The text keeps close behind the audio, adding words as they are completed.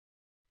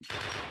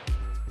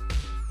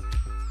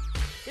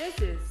This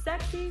is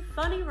Sexy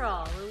Funny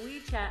Raw, where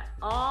we chat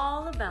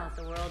all about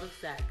the world of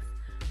sex,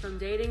 from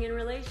dating and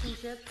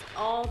relationships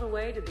all the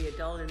way to the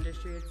adult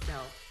industry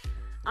itself.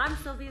 I'm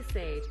Sylvia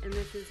Sage, and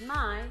this is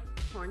my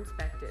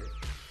Pornspective,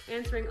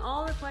 answering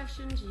all the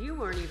questions you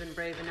weren't even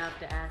brave enough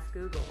to ask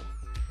Google.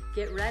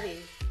 Get ready,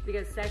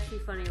 because Sexy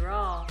Funny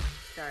Raw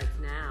starts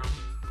now.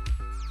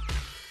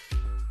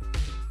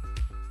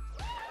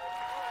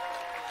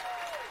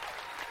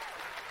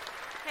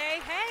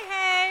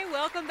 Hey,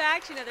 welcome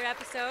back to another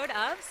episode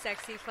of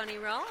Sexy Funny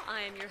Raw.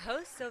 I am your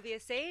host, Sylvia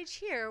Sage,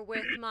 here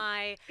with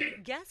my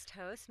guest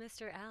host,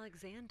 Mr.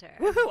 Alexander.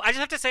 Woohoo! I just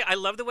have to say, I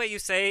love the way you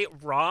say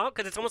raw,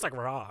 because it's almost like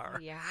raw.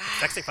 Yeah.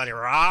 Sexy funny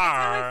raw.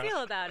 That's how I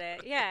feel about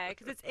it, yeah,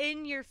 because it's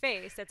in your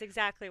face. That's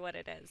exactly what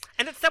it is.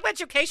 And it's so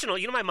educational.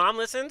 You know, my mom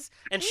listens,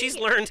 and she's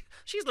learned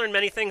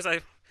many things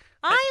I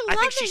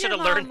think she should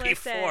have learned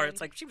before.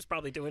 It's like she was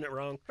probably doing it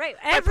wrong. Right.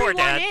 My poor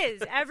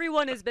dad.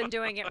 Everyone has been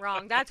doing it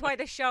wrong. That's why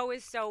the show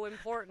is so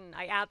important.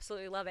 I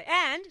absolutely love it.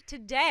 And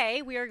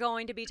today we are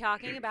going to be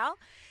talking about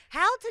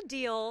how to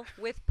deal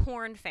with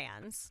porn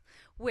fans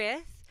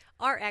with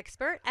our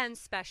expert and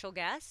special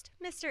guest,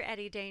 Mr.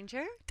 Eddie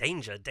Danger.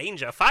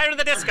 Danger. Fire in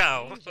the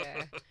disco.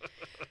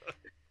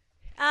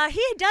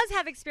 He does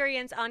have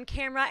experience on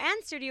camera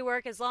and studio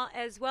work as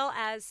well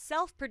as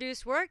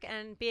self-produced work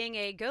and being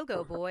a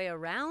go-go boy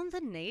around the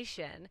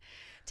nation.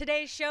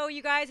 Today's show,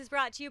 you guys, is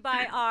brought to you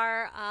by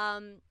our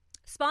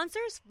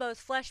sponsors,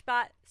 both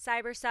Fleshbot,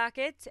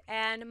 CyberSocket,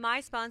 and my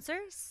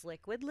sponsor,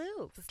 Sliquid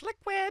Lube.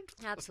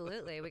 Sliquid.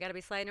 Absolutely. We got to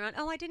be sliding around.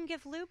 Oh, I didn't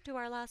give lube to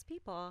our last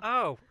people.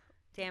 Oh.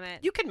 Damn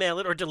it. You can mail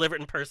it or deliver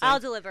it in person. I'll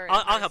deliver it.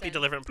 I'll help you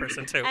deliver it in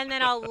person, too. And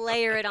then I'll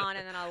layer it on,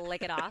 and then I'll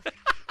lick it off.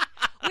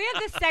 We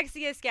have the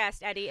sexiest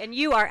guest, Eddie, and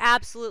you are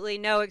absolutely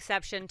no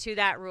exception to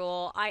that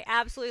rule. I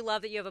absolutely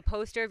love that you have a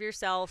poster of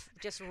yourself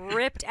just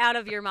ripped out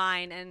of your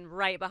mind and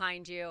right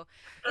behind you.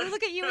 And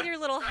look at you with your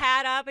little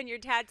hat up and your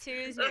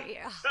tattoos. And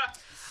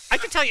I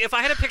can tell you, if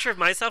I had a picture of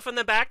myself in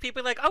the back, people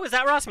would be like, oh, is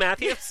that Ross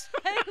Matthews?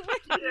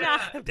 Yeah.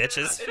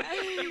 Bitches.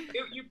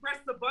 You press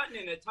the button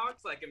and it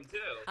talks like him, too.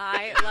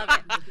 I love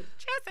it.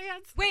 Chest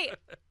hands. Wait,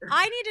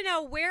 I need to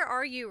know, where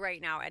are you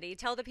right now, Eddie?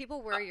 Tell the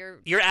people where you're...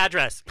 Your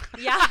address.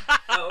 Yeah.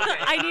 Oh, okay.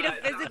 I need a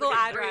physical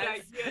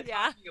address. Great idea,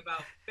 Yeah. talking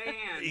about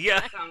fans. Yeah.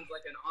 That sounds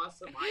like an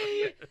awesome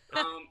idea.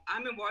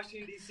 I'm in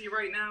Washington, D.C.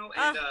 right now,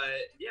 and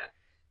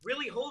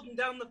really holding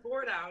down the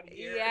fort out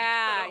here.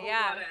 Yeah, Got a whole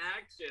lot of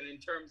action in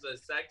terms of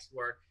sex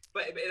work.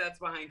 But that's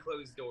behind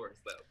closed doors,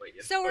 though.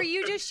 But, So are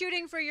you just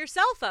shooting for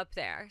yourself up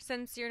there,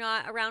 since you're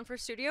not around for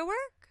studio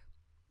work?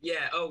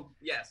 Yeah. Oh,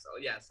 yes.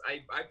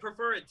 I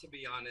prefer it, to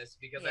be honest,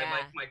 because I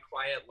like my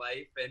quiet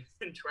life,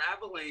 and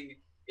traveling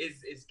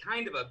is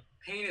kind of a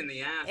pain in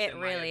the ass. It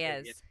really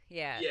is.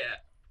 Yeah. Yeah.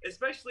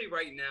 Especially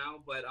right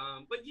now, but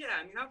yeah.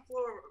 I mean, I've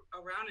flown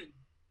around and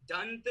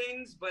done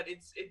things, but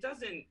it's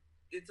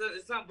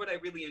not what I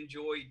really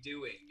enjoy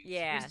doing.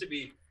 It seems to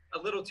be a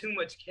little too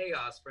much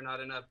chaos for not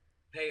enough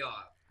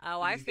payoff. Oh,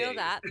 I feel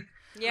that.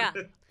 Yeah.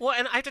 Well,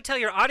 and I have to tell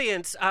your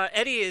audience,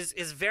 Eddie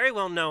is very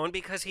well known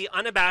because he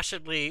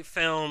unabashedly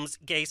films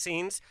gay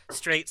scenes,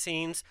 straight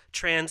scenes,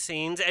 trans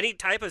scenes, any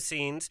type of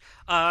scenes,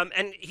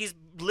 and he's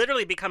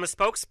literally become a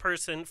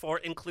spokesperson for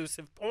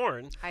inclusive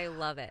porn. I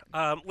love it.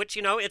 Which,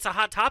 it's a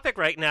hot topic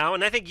right now,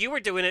 and I think you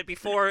were doing it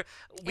before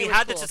we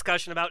had this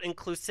discussion about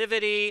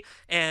inclusivity,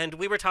 and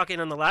we were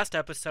talking on the last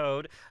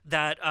episode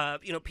that,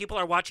 people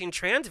are watching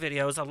trans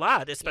videos a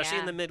lot, especially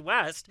in the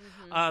Midwest,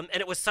 and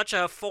it was such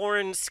a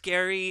foreign,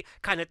 scary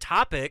kind of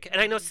topic. And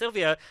I know,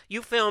 Sylvia,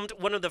 you filmed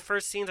one of the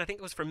first scenes, I think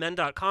it was for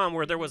Men.com,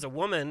 where there was a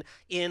woman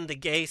in the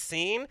gay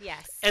scene.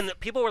 Yes. And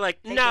people were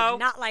like, They no. did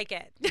not like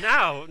it.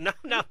 No.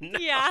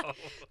 Yeah.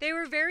 They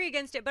were very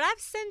against it. But I've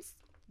since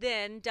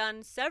then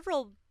done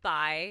several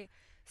bi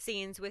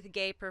scenes with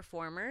gay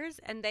performers,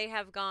 and they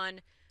have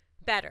gone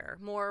better,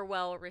 more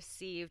well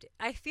received.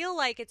 I feel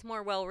like it's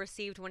more well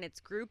received when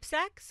it's group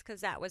sex,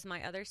 because that was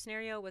my other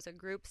scenario, was a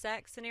group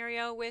sex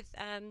scenario with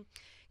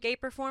gay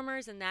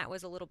performers, and that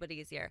was a little bit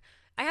easier.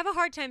 I have a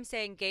hard time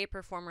saying gay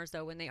performers,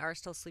 though, when they are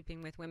still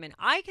sleeping with women.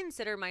 I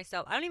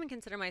don't even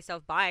consider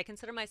myself bi. I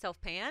consider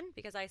myself pan,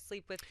 because I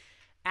sleep with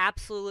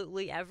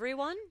absolutely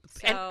everyone.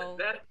 So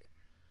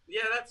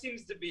that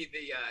seems to be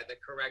the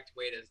correct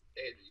way to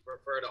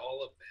refer to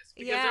all of this,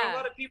 because there are a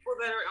lot of people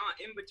that are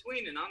in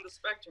between and on the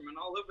spectrum and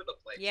all over the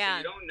place. Yeah. So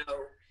you don't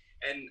know,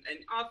 and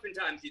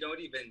oftentimes you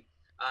don't even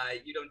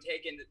you don't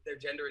take their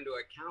gender into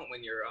account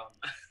when you're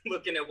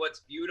looking at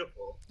what's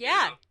beautiful.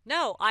 Yeah,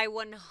 no, I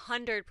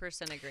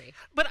 100% agree.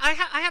 But I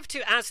have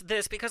to ask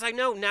this, because I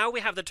know now we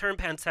have the term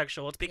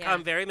pansexual. It's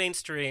become very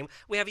mainstream.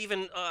 We have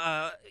even,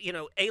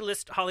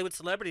 A-list Hollywood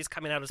celebrities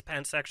coming out as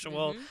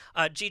pansexual.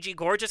 Gigi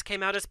Gorgeous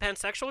came out as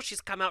pansexual.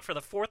 She's come out for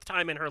the 4th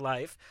time in her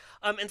life.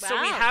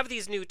 So we have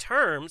these new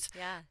terms.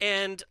 Yeah.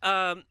 And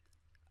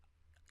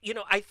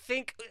I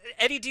think,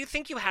 Eddie, do you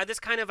think you had this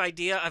kind of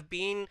idea of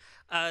being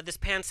this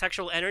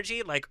pansexual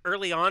energy, like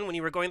early on when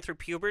you were going through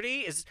puberty?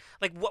 Is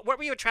like, what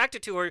were you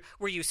attracted to? Or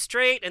were you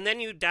straight and then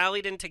you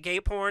dallied into gay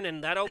porn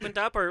and that opened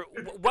up? Or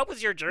what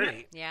was your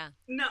journey? Yeah.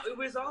 No, it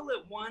was all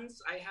at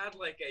once. I had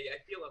I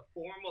feel a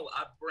formal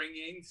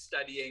upbringing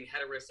studying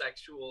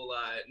heterosexual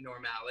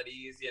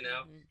normalities,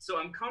 So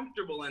I'm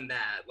comfortable in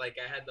that. Like,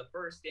 I had the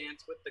first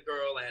dance with the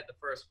girl. I had the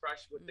first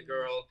crush with the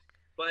girl.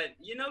 But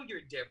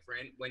you're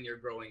different when you're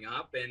growing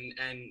up, and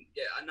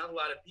not a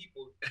lot of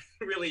people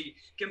really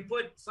can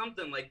put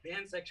something like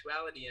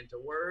pansexuality into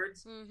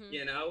words,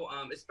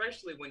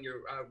 especially when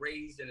you're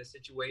raised in a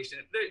situation.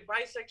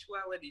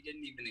 Bisexuality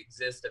didn't even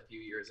exist a few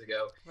years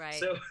ago. Right.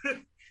 So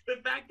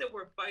the fact that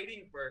we're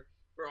fighting for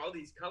all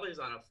these colors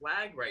on a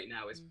flag right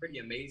now is pretty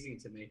amazing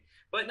to me.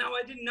 But no,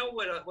 I didn't know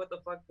what the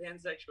fuck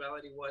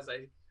pansexuality was.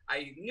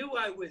 I knew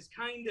I was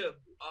kind of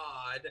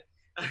odd,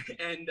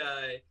 and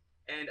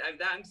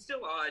I'm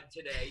still odd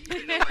today,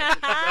 even though I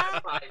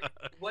identify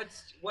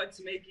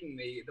what's making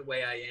me the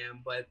way I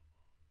am. But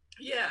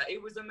yeah,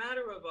 it was a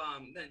matter of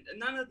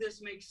none of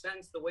this makes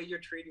sense. The way you're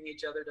treating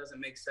each other doesn't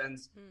make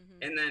sense.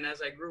 And then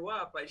as I grew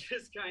up, I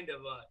just kind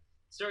of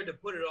started to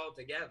put it all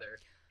together.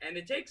 And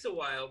it takes a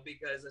while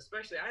because,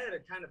 especially, I had a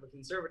kind of a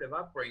conservative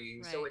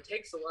upbringing, so it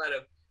takes a lot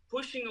of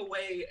pushing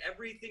away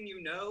everything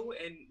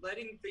and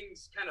letting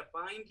things kind of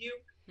find you.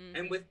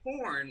 And with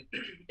porn,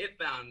 it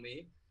found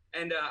me.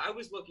 And I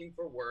was looking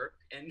for work,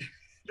 and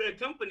the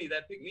company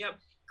that picked me up,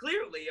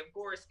 clearly, of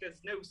course,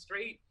 because no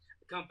straight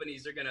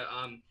companies are going to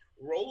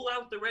roll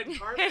out the red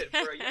carpet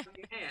for a young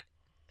man.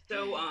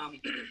 So,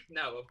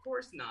 no, of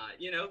course not.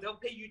 They'll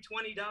pay you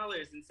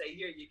 $20 and say,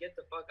 here, you get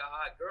to fuck a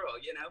hot girl,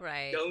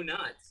 right. Go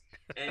nuts.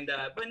 And,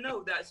 but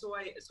no, so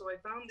I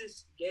found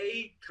this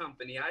gay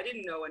company. I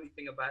didn't know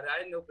anything about it. I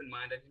had an open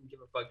mind. I didn't give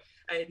a fuck.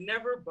 I had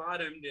never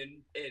bottomed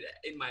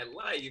in my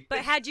life. But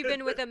had you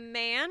been with a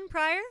man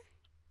prior?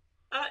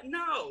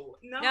 No.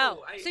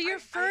 So your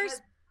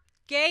first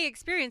gay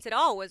experience at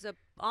all was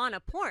on a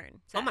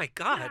porn set. Oh my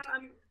God.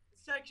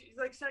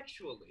 Yeah,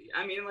 sexually.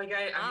 I mean,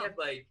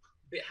 I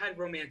had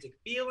romantic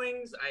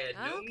feelings. I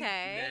had known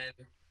men,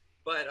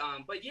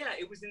 but yeah,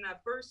 it was in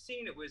that first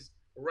scene. It was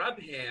Rub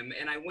Him,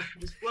 and I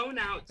was flown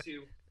out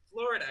to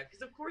Florida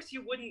because, of course,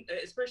 you wouldn't,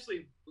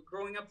 especially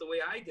growing up the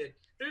way I did.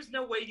 There's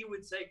no way you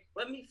would say,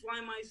 "Let me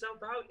fly myself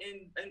out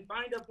and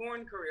find a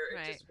porn career."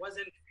 It just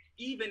wasn't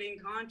even in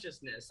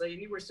consciousness.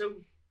 You were so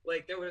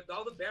there were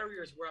all the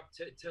barriers were up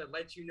to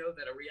let you know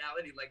that a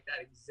reality like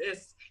that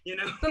exists.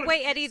 But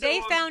wait, Eddie, so,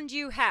 they found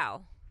you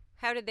how?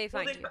 How did they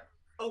find you?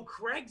 Oh,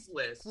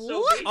 Craigslist.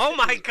 So oh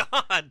my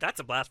God, that's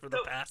a blast from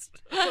the past.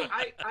 So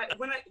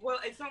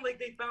it's not like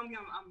they found me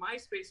on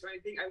MySpace or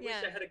anything. I wish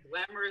I had a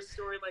glamorous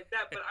story like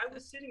that, but I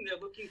was sitting there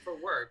looking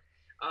for work,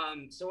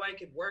 so I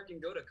could work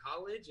and go to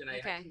college, and I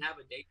didn't have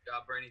a day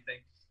job or anything.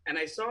 And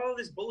I saw all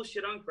this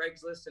bullshit on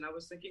Craigslist, and I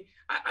was thinking,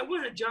 I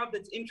want a job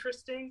that's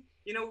interesting.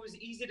 It was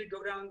easy to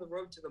go down the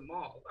road to the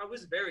mall. I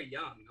was very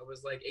young. I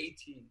was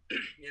 18,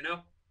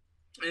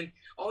 and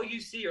all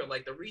you see are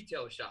the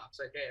retail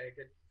shops. Okay,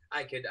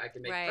 I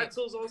could make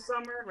pretzels all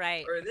summer,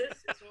 or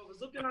this. So I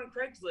was looking on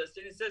Craigslist,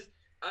 and it says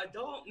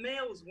adult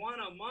males want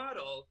a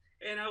model,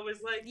 and I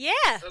was like, yeah,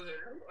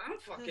 I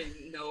don't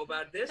fucking know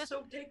about this.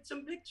 So take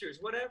some pictures,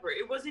 whatever.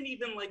 It wasn't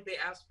even like they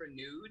asked for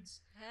nudes.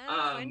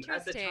 Interesting.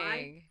 At the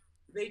time.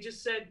 They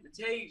just said,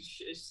 hey,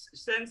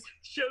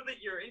 show that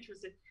you're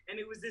interested. And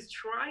it was this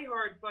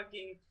try-hard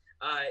fucking,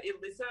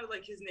 it sounded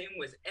like his name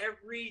was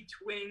Every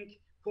Twink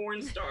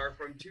Porn Star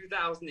from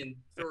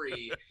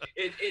 2003.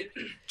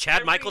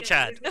 Chad Michael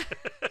Chad.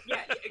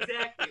 Yeah,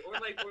 exactly. Or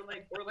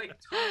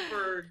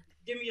Topper,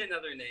 give me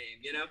another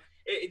name,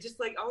 It just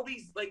all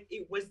these,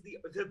 it was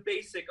the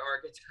basic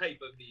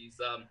archetype of these,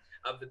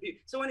 of the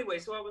people. So anyway,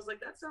 so I was like,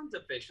 that sounds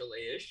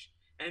official-ish.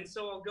 And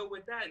so I'll go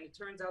with that. And it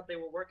turns out they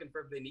were working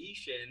for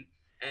Venetian.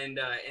 And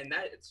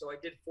so I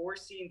did 4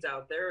 scenes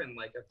out there in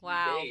a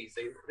few days.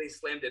 They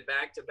slammed it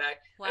back to back.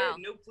 Wow. I had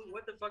no clue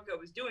what the fuck I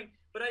was doing,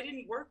 but I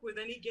didn't work with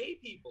any gay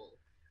people.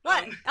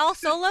 What? All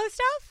solo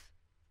stuff?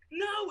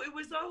 No, it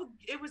was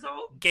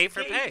all gay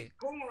for pay.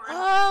 Porn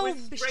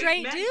with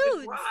straight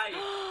dudes.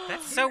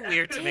 That's so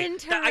weird to me.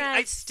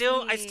 I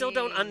still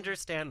don't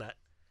understand that.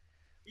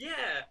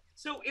 Yeah.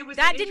 So it was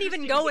that didn't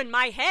even go in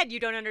my head.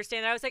 You don't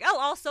understand that. I was like, oh,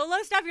 all solo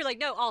stuff? You're like,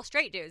 no, all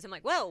straight dudes. I'm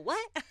like, whoa,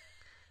 what?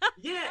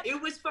 Yeah,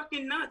 it was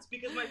fucking nuts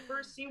because my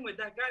first scene with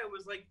that guy, I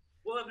was like,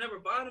 well, I've never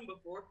bought him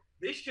before.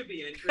 This should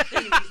be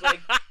interesting.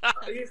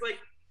 He's like,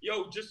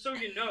 yo, just so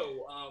you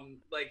know,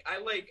 I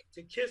like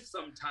to kiss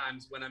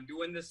sometimes when I'm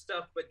doing this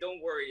stuff, but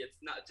don't worry,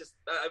 it's not just,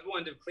 I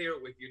wanted to clear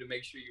it with you to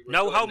make sure you were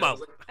no homo.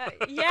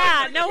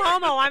 Yeah, no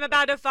homo. I'm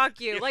about to fuck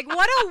you.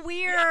 What a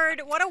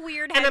weird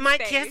and I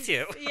might kiss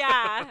you.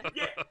 Yeah.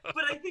 Yeah,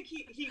 but I think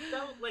he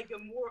felt like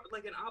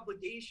an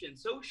obligation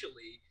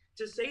socially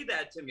to say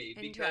that to me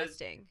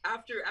because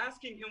after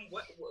asking him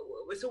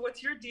so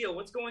what's your deal?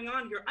 What's going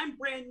on here? I'm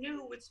brand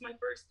new. It's my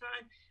first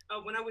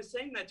time. When I was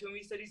saying that to him,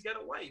 he said he's got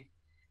a wife.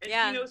 and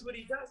he knows what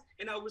he does.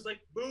 And I was like,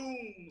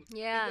 boom.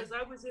 Yeah. Because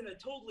I was in a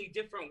totally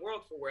different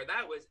world for where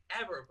that was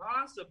ever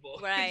possible.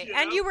 Right. You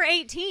And know? you were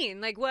 18.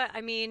 Like, what?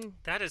 I mean.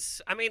 That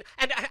is, I mean,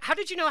 and how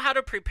did you know how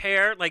to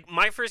prepare? Like,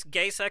 my first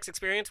gay sex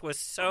experience was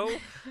so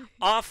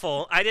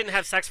awful. I didn't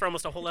have sex for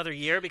almost a whole other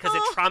year because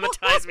it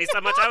traumatized me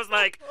so much. I was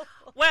like,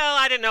 well,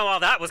 I didn't know all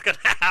that was going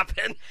to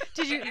happen.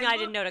 Did you? I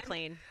didn't know to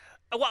clean.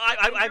 Well,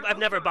 I've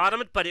never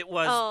bottomed, but it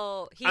was.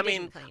 Oh, I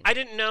mean, I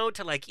didn't know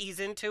to like ease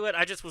into it.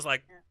 I just was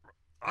like,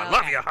 I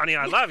love you, honey.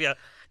 I love you.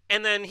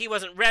 And then he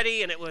wasn't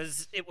ready, and it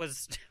was awful.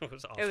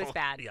 It was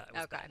bad. Yeah. It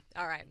was bad.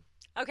 All right.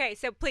 Okay,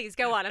 so please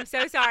go on. I'm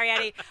so sorry,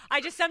 Eddie.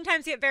 I just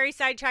sometimes get very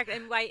sidetracked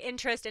in my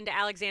interest into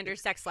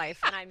Alexander's sex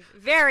life, and I'm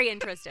very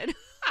interested.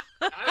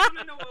 I want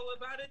to know all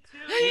about it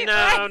too.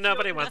 No,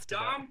 nobody wants to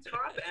know. Dom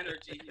top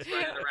energy he's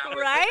running around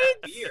Right?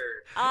 with that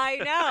beard. I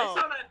know. I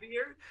saw that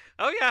beard.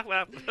 Oh yeah,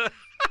 well.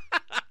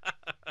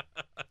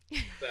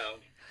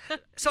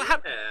 So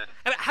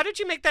how did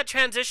you make that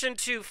transition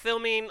to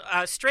filming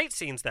straight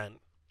scenes then?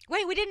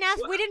 Wait, we didn't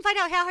ask. We didn't find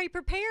out how he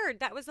prepared.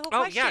 That was the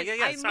whole question. Yeah.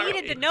 I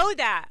needed to know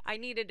that. I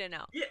needed to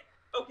know. Yeah.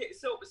 Okay,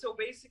 so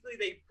basically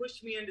they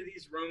pushed me into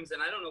these rooms,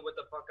 and I don't know what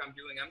the fuck I'm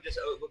doing. I'm just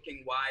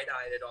looking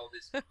wide-eyed at all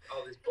this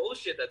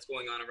bullshit that's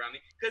going on around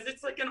me because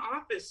it's like an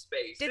office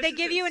space. Did they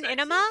give you an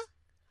enema?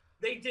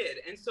 They did,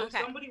 and so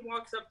somebody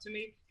walks up to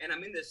me, and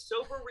I'm in this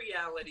sober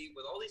reality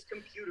with all these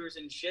computers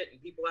and shit,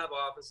 and people have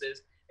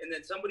offices, and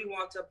then somebody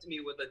walks up to me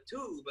with a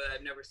tube that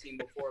I've never seen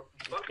before,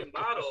 fucking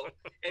bottle,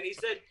 and he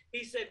said,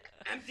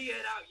 empty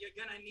it out, you're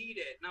gonna need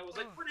it. And I was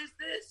like, what is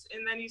this?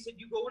 And then he said,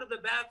 you go to the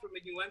bathroom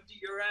and you empty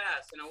your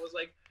ass. And I was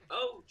like,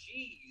 oh,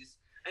 geez.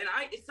 And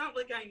it's not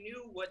like I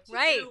knew what to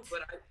do,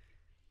 but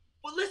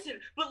well, listen,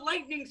 but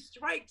lightning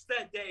strikes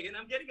that day, and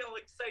I'm getting all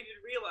excited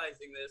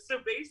realizing this. So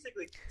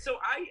basically,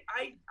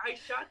 I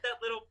shot that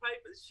little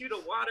pipe and shoot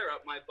of water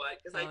up my butt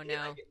because I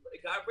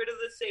got rid of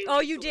the saline.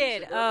 Oh, you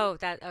did?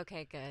 Oh,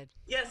 okay, good.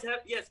 Yes,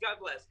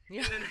 God bless.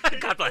 Yeah. And then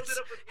God bless.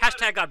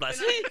 Hashtag God bless.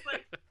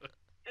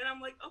 And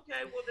I'm like,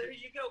 okay, well, there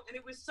you go. And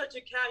it was such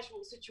a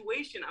casual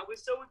situation. I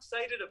was so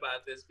excited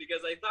about this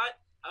because I thought,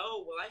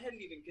 oh, well, I hadn't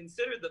even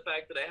considered the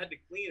fact that I had to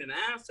clean an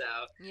ass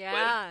out.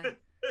 Yeah.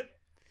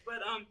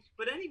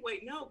 But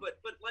anyway, no, but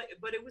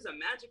it was a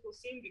magical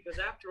scene because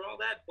after all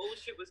that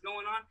bullshit was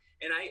going on,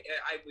 and I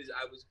was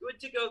good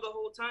to go the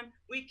whole time.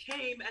 We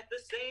came at the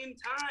same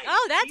time.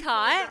 Oh, that's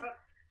hot.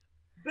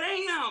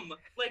 Bam!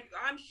 Like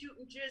I'm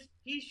shooting jizz,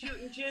 he's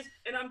shooting jizz,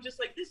 and I'm just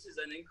like, this is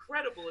an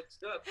incredible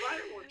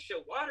fireworks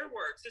show,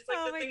 waterworks. It's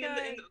like the thing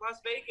in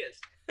Las Vegas.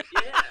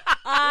 Yeah.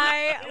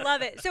 I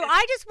love it. So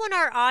I just want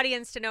our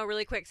audience to know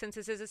really quick, since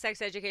this is a sex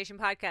education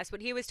podcast,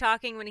 what he was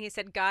talking when he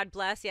said God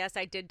bless. Yes,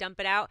 I did dump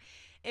it out.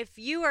 If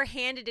you are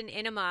handed an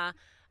enema,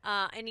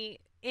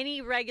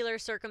 any regular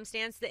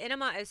circumstance, the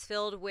enema is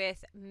filled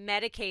with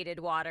medicated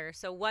water.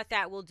 So what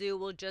that will do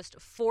will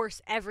just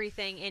force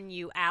everything in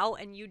you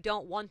out, and you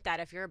don't want that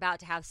if you're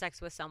about to have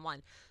sex with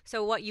someone.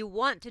 So what you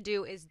want to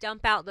do is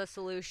dump out the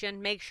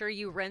solution, make sure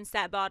you rinse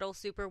that bottle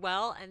super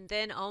well, and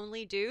then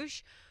only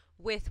douche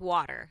with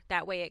water.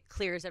 That way it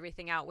clears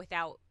everything out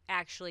without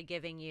actually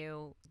giving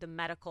you the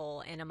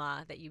medical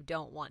enema that you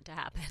don't want to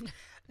happen.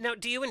 Now,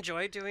 do you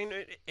enjoy doing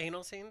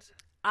anal scenes?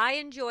 I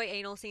enjoy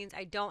anal scenes.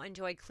 I don't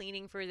enjoy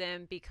cleaning for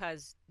them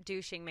because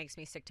douching makes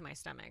me sick to my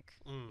stomach,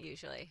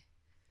 usually.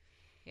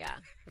 Yeah.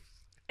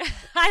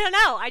 I don't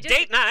know.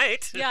 Date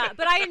night. Yeah,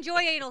 but I enjoy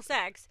anal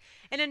sex.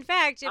 And in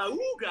fact, I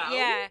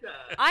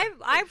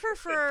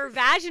prefer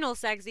vaginal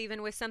sex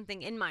even with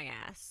something in my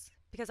ass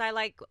because I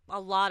like a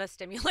lot of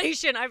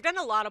stimulation. I've done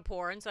a lot of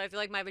porn, so I feel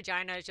like my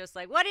vagina is just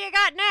like, what do you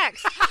got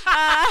next? So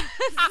I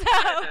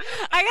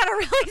got to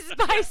really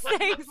spice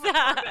things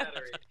up.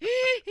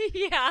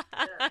 Yeah.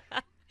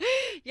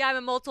 Yeah, I'm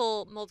a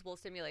multiple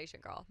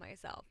stimulation girl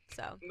myself.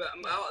 So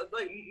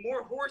like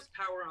more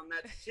horsepower on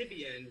that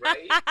Sybian,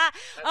 right?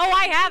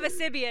 I have a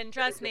Sybian,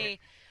 trust me.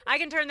 I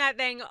can turn that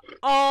thing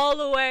all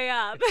the way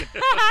up.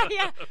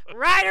 Yeah,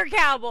 rider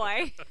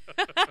cowboy.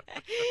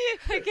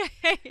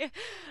 Okay.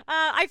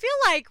 I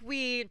feel like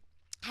we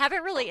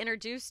haven't really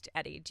introduced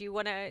Eddie. Do you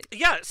want to?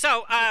 Yeah,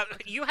 so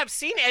you have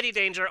seen Eddie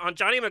Danger on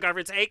Johnny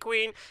McGovern's Hey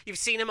Queen. You've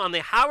seen him on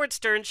The Howard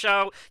Stern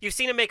Show. You've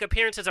seen him make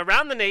appearances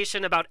around the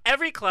nation about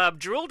every club,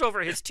 drooled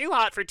over his Too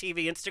Hot for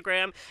TV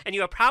Instagram, and you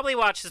have probably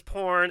watched his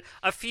porn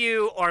a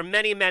few or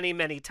many, many,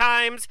 many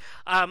times.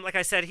 Like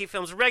I said, he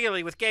films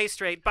regularly with gay,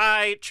 straight,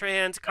 bi,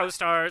 trans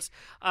co-stars.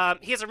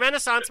 He is a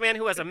Renaissance man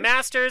who has a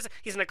master's.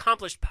 He's an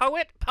accomplished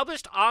poet,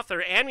 published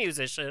author, and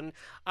musician,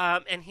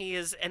 and he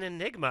is an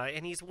enigma,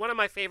 and he's one of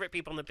my favorite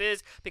people in the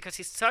biz because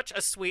he's such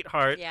a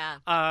sweetheart. Yeah.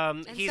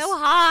 He's so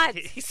hot.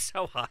 He's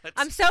so hot.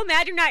 I'm so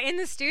mad you're not in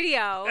the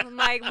studio. I'm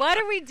like, what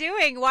are we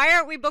doing? Why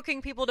aren't we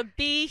booking people to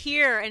be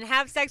here and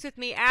have sex with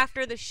me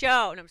after the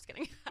show? No, I'm just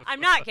kidding. I'm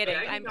not kidding.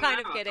 I'm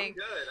kind of kidding. I'm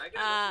good. I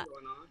got nothing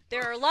going on.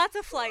 There are lots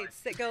of flights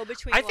that go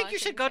between. I think you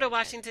should go to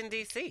Washington,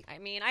 D.C. I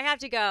mean, I have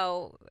to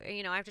go.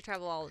 I have to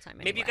travel all the time.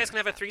 Maybe you guys can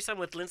have a threesome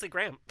with Lindsey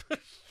Graham.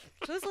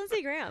 Who's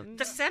Lindsey Graham?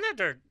 The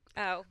senator.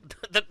 Oh.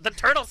 The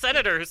turtle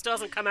senator who still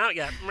hasn't come out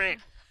yet.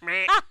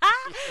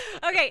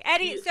 Okay,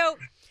 Eddie, so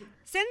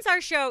since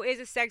our show is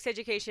a sex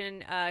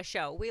education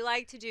show, we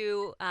like to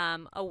do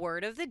a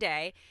word of the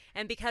day.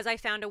 And because I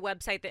found a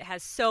website that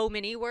has so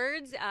many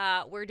words,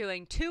 we're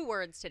doing 2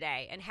 words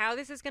today. And how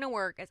this is going to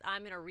work is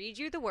I'm going to read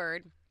you the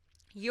word.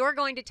 You're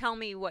going to tell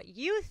me what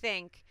you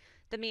think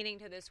the meaning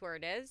to this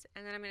word is.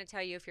 And then I'm going to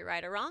tell you if you're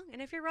right or wrong.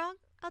 And if you're wrong,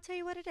 I'll tell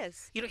you what it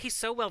is. You know, he's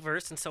so well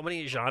versed in so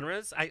many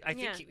genres. I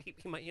think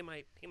he might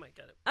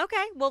get it.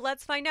 Okay, well,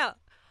 let's find out.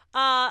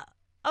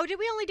 Oh, did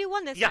we only do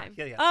one this time?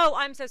 Yeah. Oh,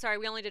 I'm so sorry.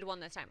 We only did one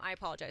this time. I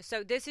apologize.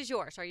 So this is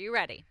yours. Are you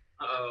ready?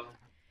 Uh-oh.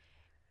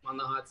 I'm on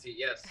the hot seat,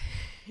 yes.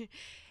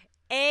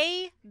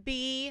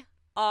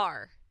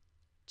 ABR.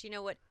 Do you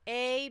know what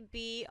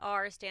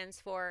ABR stands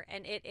for?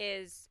 And it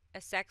is a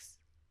sex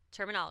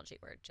terminology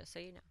word, just so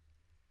you know.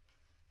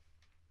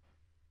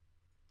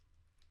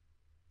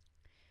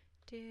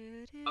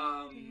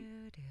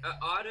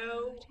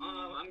 Auto,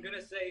 I'm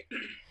gonna say,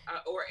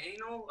 or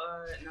anal,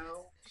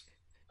 no.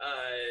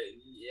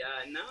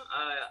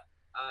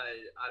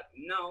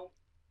 No.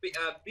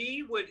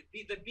 B would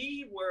be the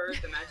B word.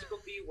 The magical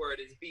B word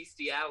is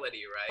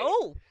bestiality, right?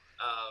 Oh.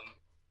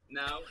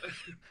 No.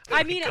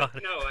 I mean,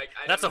 God. No. I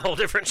That's a whole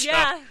different show.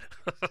 Yeah.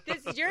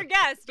 This is your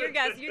guess.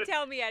 You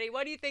tell me, Eddie.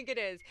 What do you think it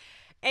is?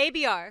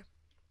 ABR.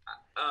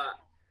 I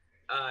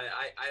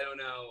don't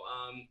know.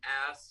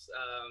 Ass.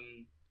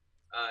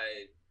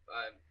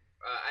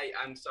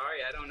 I'm sorry.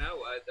 I don't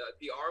know.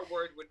 The R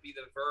word would be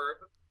the verb,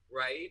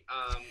 right?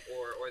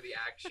 Or the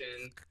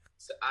action.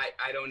 So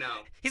I don't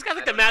know. He's got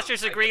like the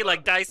master's degree,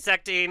 like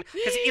dissecting,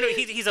 because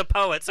he's a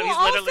poet, so he's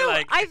literally also,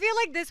 like. I feel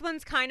like this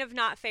one's kind of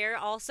not fair,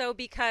 also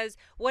because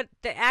what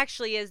the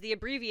actually is, the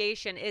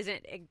abbreviation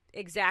isn't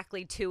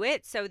exactly to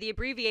it. So the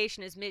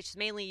abbreviation is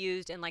mainly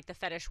used in like the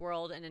fetish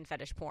world and in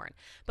fetish porn.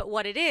 But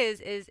what it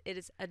is it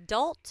is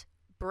adult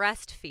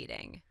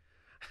breastfeeding.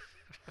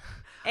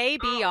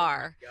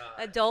 ABR,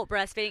 adult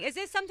breastfeeding. Is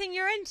this something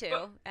you're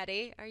into,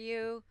 Eddie? Are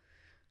you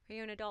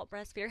an adult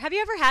breastfeeder? Have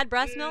you ever had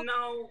breast milk?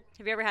 No.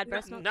 Have you ever had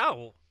breast milk?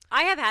 No.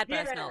 I have had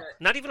breast milk.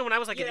 Not even when I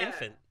was like an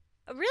infant.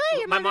 Really?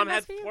 Your My mom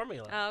had breastfeed you?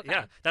 formula. Oh, okay.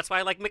 Yeah, that's why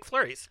I like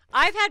McFlurries.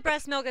 I've had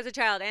breast milk as a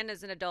child and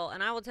as an adult,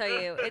 and I will tell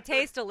you, it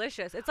tastes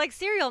delicious. It's like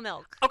cereal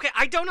milk. Okay,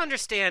 I don't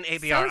understand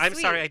ABR. So I'm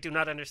sweet. sorry, I do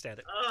not understand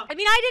it. I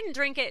mean, I didn't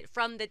drink it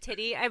from the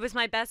titty. It was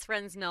my best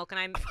friend's milk, and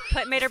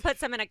I made her put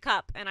some in a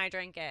cup, and I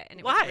drank it, and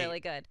it was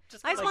really good.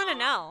 I just want to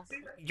know.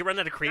 You run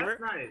out of creamer?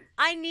 That's nice.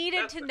 I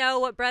needed to know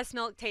what breast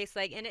milk tastes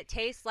like, and it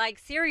tastes like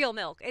cereal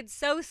milk. It's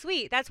so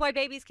sweet. That's why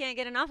babies can't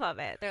get enough of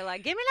it. They're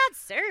like, give me that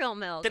cereal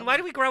milk. Then why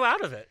do we grow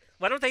out of it?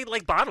 Why don't they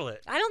like bottle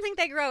it? I don't think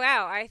they grow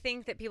out. I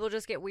think that people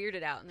just get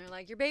weirded out, and they're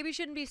like, your baby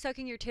shouldn't be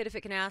sucking your tit if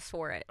it can ask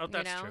for it. Oh,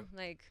 that's you know? true.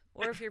 Like,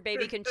 or if your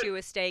baby can chew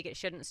a steak, it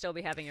shouldn't still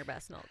be having your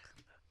breast milk.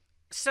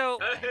 So,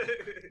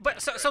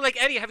 so like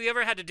Eddie, have you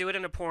ever had to do it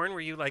in a porn where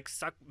you like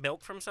suck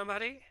milk from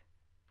somebody?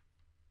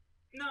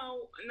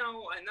 No.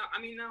 I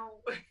mean,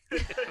 no.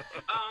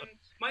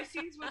 My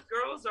scenes with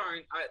girls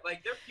aren't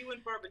like they're few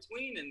and far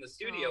between in the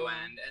studio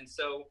end, and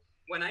so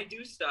when I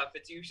do stuff,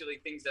 it's usually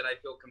things that I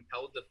feel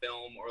compelled to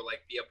film or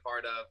like be a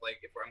part of, like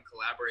if I'm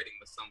collaborating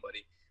with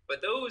somebody.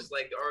 But those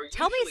like are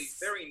usually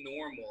very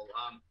normal.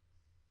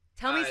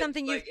 Tell me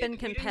something you've been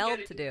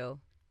compelled to do.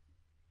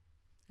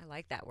 I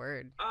like that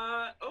word.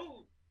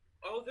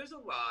 There's a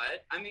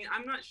lot. I mean,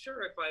 I'm not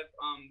sure if I've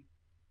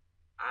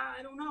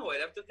I don't know.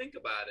 I'd have to think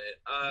about it.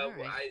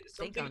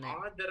 Something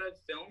odd that I've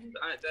filmed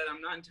that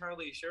I'm not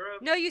entirely sure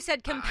of. No, you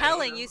said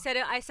compelling. You said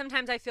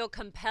sometimes I feel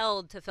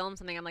compelled to film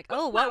something. I'm like,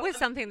 what was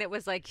something that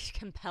was like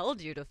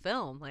compelled you to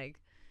film? Like,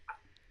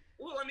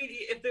 well, I mean,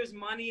 if there's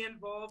money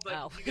involved,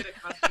 like if you get a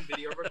custom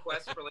video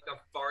request for like a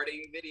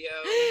farting video,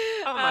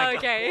 of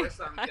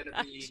course I'm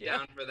gonna be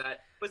down for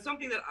that. But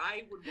something that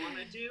I would want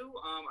to do,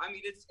 I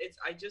mean, it's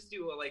I just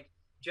do like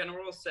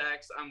general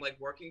sex. I'm like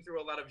working through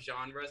a lot of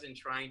genres and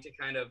trying to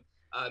kind of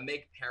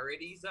make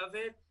parodies of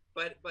it,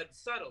 but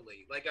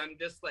subtly. Like I'm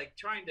just like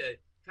trying to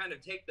kind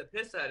of take the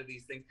piss out of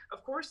these things.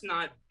 Of course,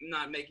 not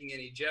making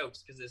any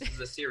jokes because this is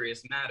a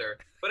serious matter.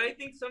 But I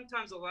think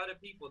sometimes a lot of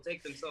people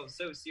take themselves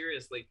so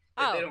seriously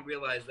that they don't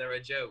realize they're a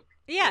joke.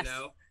 Yes. You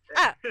know?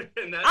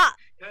 And that's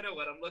kind of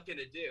what I'm looking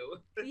to do.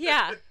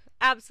 Yeah,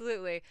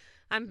 absolutely.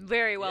 I'm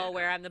very well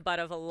aware I'm the butt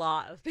of a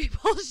lot of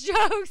people's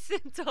jokes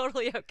and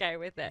totally okay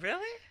with it.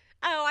 Really?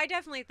 Oh, I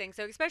definitely think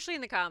so, especially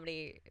in the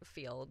comedy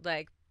field.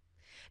 Like,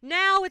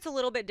 now it's a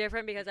little bit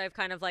different because I've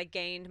kind of like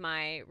gained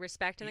my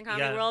respect in the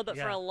comedy world, but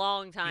for a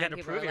long time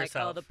people were like,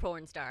 oh, the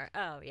porn star.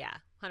 Oh, yeah,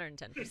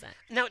 110%.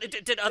 Now,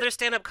 did other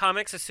stand-up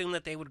comics assume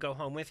that they would go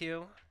home with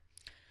you?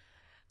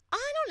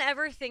 I don't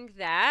ever think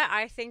that.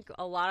 I think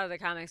a lot of the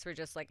comics were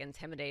just like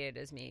intimidated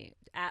as me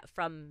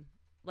from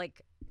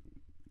like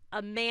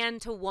a man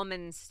to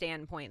woman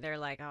standpoint. They're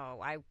like, oh,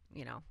 I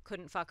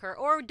couldn't fuck her,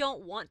 or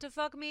don't want to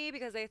fuck me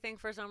because they think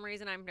for some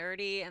reason I'm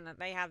nerdy and that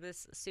they have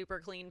this super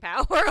clean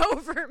power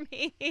over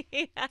me.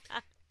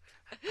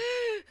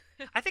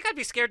 I think I'd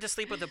be scared to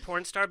sleep with a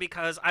porn star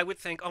because I would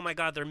think, oh my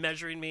God, they're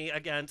measuring me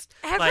against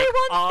Everyone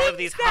all of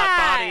these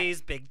hot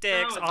bodies, big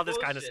dicks, all this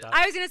bullshit. kind of stuff.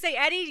 I was going to say,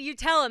 Eddie, you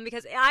tell him,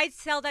 because I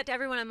tell that to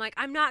everyone. I'm like,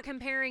 I'm not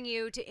comparing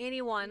you to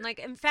anyone. Like,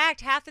 in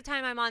fact, half the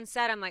time I'm on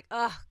set, I'm like,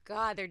 oh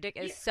God, their dick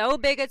is so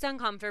big it's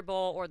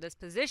uncomfortable, or this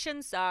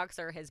position sucks,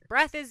 or his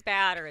breath is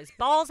bad, or his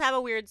balls have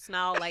a weird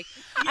smell. Like,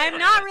 I'm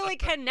not really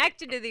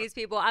connected to these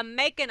people. I'm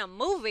making a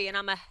movie, and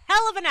I'm a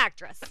hell of an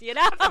actress, you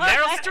know?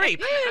 Meryl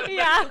Streep.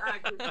 Yeah.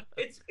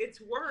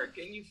 It's work,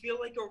 and you feel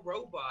like a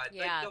robot.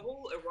 Yeah. Like, the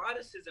whole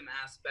eroticism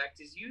aspect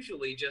is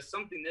usually just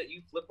something that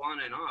you flip on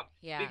and off.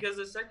 Yeah. Because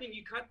the second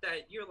you cut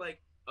that, you're like,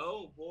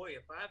 oh boy,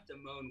 if I have to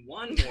moan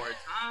one more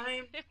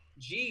time,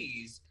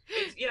 geez.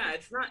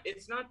 It's not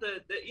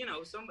the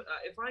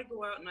if I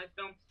go out and I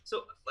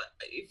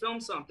film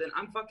something,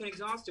 I'm fucking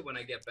exhausted when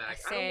I get back.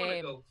 Same. I don't want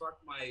to go fuck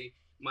my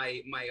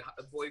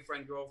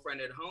boyfriend, girlfriend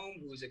at home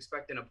who's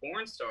expecting a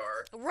porn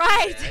star.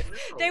 Right.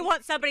 No. They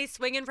want somebody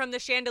swinging from the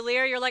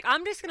chandelier. You're like,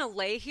 I'm just going to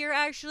lay here,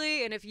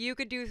 actually, and if you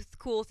could do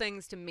cool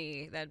things to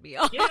me, that'd be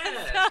awesome.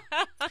 Yeah.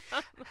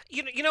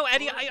 You know,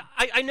 Eddie,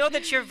 I know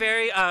that you're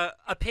very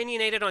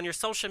opinionated on your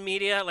social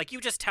media. Like, you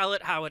just tell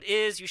it how it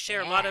is. You share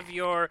a lot of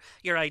your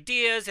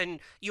ideas, and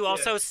you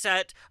also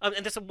set,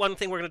 and this is one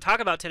thing we're going to talk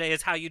about today,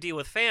 is how you deal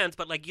with fans.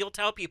 But, like, you'll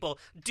tell people,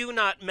 do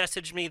not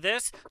message me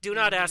this. Do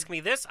not ask me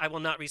this. I will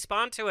not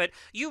respond to it.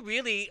 You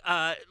really,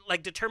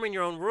 determine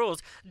your own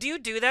rules. Do you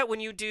do that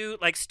when you do,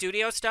 like,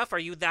 studio stuff? Are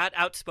you that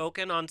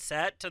outspoken on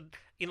set to,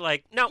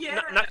 not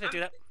going to do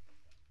that?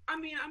 I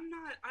mean,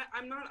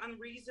 I'm not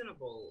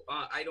unreasonable.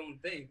 I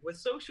don't think with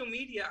social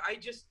media,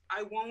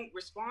 I won't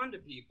respond to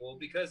people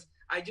because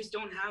I just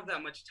don't have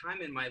that much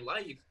time in my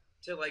life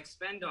to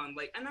spend on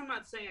and I'm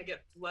not saying I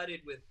get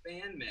flooded with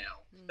fan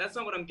mail. That's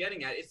not what I'm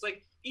getting at. It's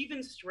like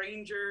even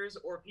strangers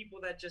or people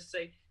that just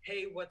say,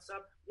 hey, what's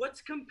up? What's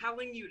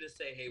compelling you to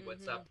say, hey,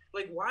 what's up?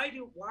 Why do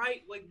you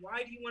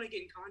want to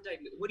get in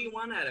contact? What do you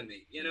want out of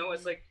me?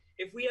 It's like,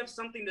 if we have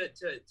something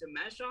to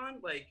mesh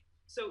on,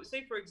 so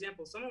say for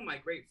example, some of my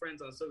great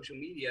friends on social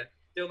media,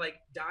 they're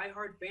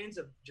diehard fans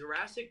of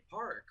Jurassic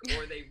Park,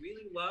 or they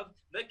really love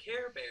the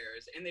Care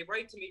Bears, and they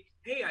write to me,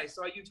 hey, I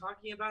saw you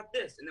talking about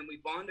this, and then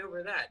we bond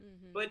over that.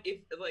 But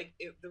if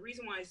the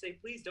reason why I say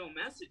please don't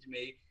message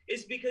me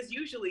is because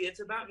usually it's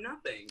about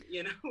nothing,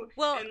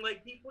 Well, and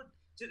people,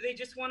 they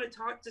just want to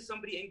talk to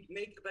somebody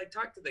and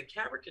talk to the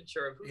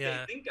caricature of who they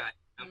think I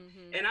am.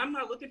 And I'm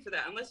not looking for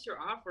that unless you're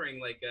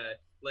offering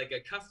a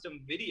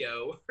custom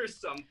video or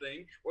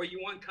something, or you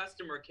want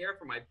customer care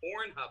for my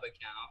Pornhub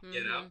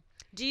account,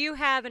 Do you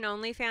have an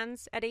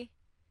OnlyFans, Eddie?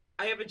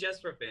 I have a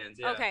Just for Fans.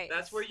 Yeah. Okay.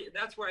 That's where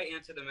I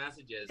answer the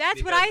messages.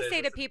 That's what I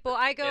say to people.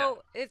 I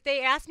go, if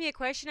they ask me a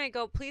question, I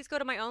go, please go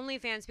to my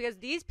OnlyFans, because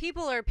these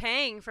people are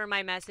paying for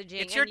my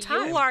messaging. It's your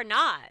time. You are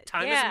not.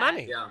 Time is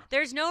money. Yeah.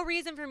 There's no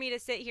reason for me to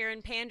sit here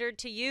and pander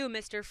to you,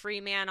 Mr.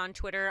 Freeman on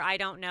Twitter. I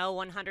don't know,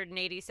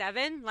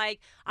 187.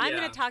 I'm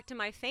going to talk to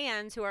my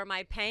fans who are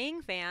my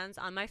paying fans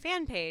on my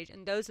fan page,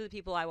 and those are the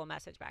people I will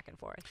message back and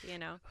forth.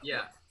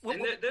 Yeah.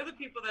 And they're the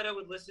people that I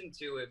would listen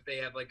to if they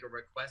have a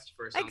request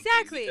for something.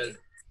 Exactly.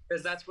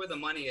 Because that's where the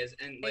money is,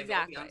 and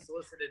exactly. all the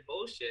unsolicited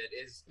bullshit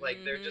is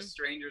they're just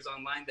strangers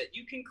online that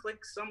you can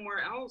click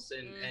somewhere else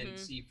and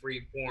see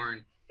free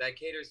porn that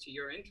caters to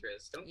your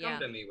interests. Don't come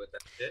to me with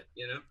that shit,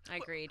 I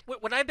agreed.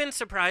 What I've been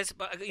surprised,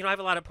 I have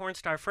a lot of porn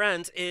star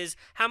friends, is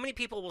how many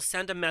people will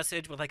send a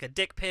message with a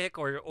dick pic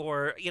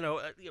or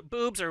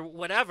boobs or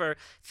whatever,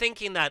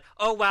 thinking that,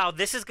 oh wow,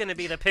 this is going to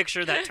be the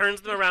picture that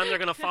turns them around. They're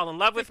going to fall in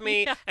love with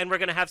me, and we're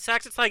going to have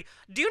sex. It's like,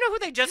 do you know who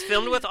they just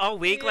filmed with all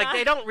week?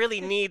 They don't really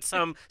need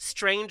some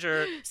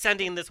stranger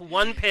sending this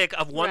one pic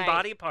of one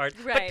body part.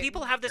 Right. But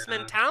people have this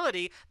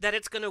mentality that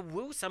it's going to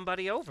woo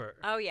somebody over.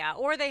 Oh yeah,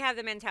 or they have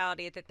the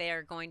mentality that they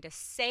are going to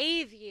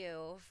save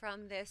you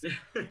from this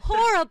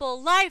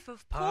horrible life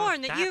of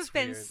porn that you've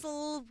been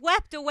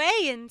swept away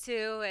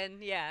into,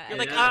 and you're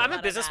like, I'm a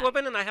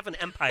businesswoman and I have an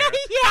empire.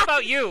 How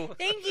about you?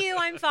 Thank you,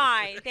 I'm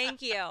fine.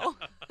 Thank you.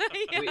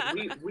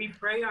 we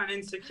prey on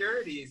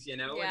insecurities,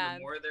 and the Yeah.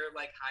 more they're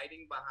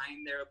hiding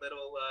behind their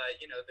little,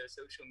 their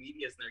social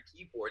medias and their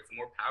keyboards, the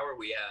more power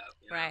we have.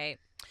 Right.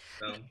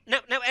 So.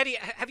 Now, Eddie,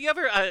 have you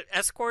ever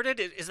escorted?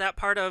 Is that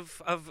part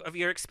of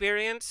your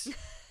experience?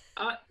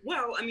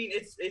 Well, I mean,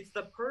 it's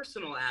the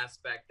personal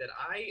aspect that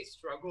I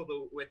struggle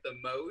with the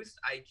most.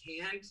 I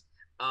can't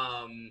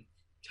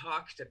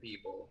talk to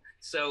people.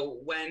 So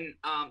when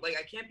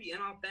I can't be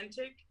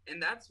inauthentic,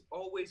 and that's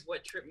always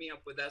what tripped me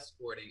up with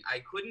escorting.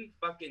 I couldn't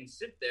fucking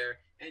sit there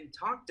and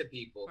talk to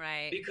people,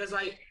 right? Because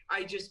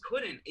I just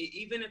couldn't.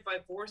 Even if I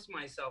forced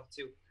myself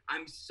to,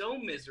 I'm so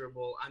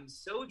miserable. I'm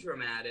so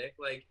dramatic.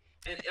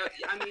 And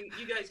I mean,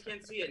 you guys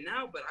can't see it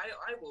now, but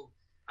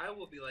I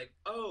will be like,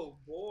 oh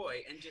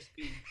boy, and just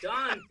be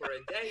done for a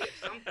day if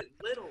something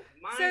little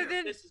minor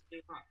pisses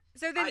me off.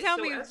 So then tell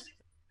me.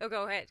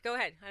 Go ahead.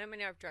 I don't mean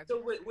to interrupt.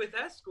 So with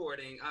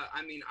escorting,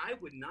 I mean, I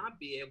would not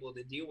be able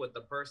to deal with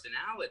the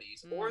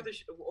personalities or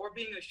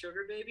being a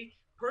sugar baby.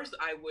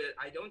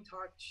 I don't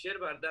talk shit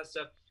about that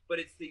stuff. but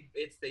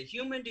it's the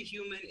human to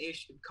human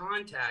ish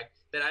contact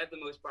that I have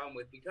the most problem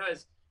with,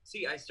 because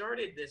see, I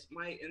started this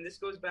and this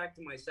goes back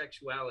to my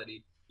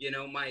sexuality. You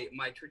know, my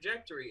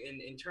trajectory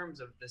in terms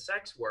of the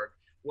sex work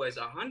was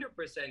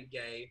 100%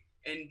 gay,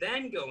 and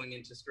then going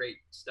into straight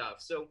stuff.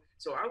 So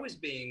I was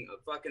being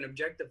fucking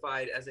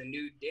objectified as a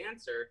nude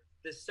dancer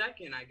the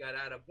second I got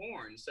out of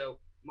porn. So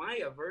my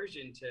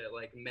aversion to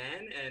like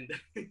men and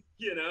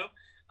you know,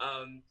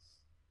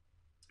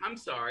 I'm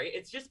sorry,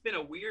 it's just been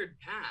a weird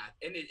path,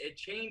 and it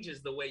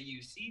changes the way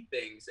you see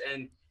things.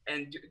 And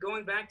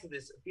going back to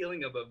this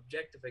feeling of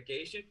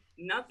objectification,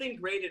 nothing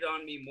grated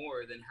on me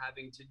more than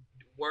having to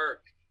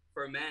work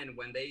for men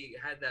when they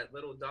had that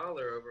little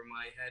dollar over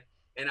my head,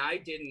 and I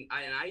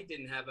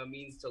didn't have a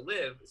means to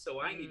live, so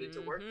I needed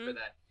to work for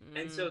that.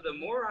 And so the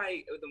more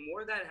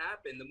that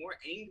happened, the more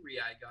angry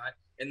I got,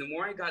 and the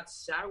more I got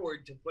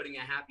soured to putting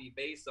a happy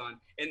face on.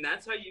 And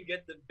that's how you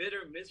get the bitter,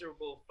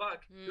 miserable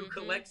fuck who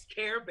collects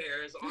Care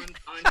Bears on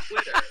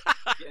Twitter.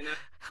 You know,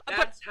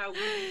 that's how we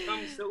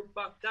become so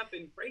fucked up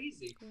and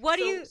crazy.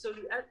 So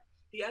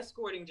the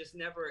escorting just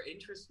never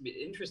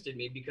interested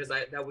me, because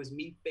that was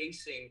me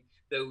facing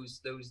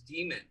those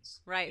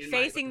demons. Right,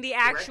 facing the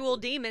actual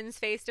demons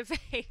face to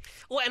face.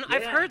 Well, and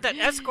I've heard that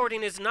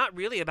escorting is not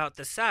really about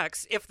the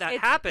sex. If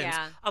that happens,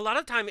 a lot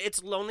of time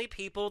it's lonely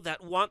people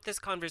that want this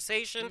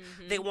conversation.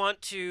 They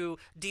want to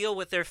deal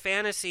with their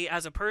fantasy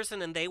as a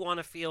person, and they want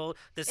to feel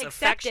this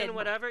affection,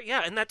 whatever.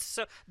 Yeah, and that's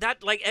so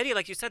that, like Eddie,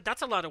 like you said,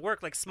 that's a lot of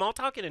work. Like small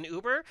talk in an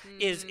Uber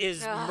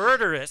is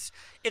murderous.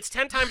 It's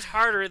 10 times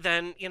harder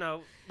than, you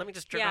know, let me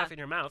just jerk off in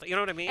your mouth. You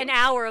know what I mean? An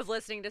hour of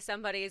listening to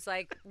somebody's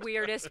like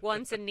weirdest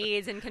wants and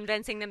needs and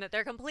convincing them that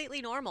they're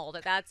completely normal,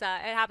 that's it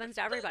happens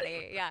to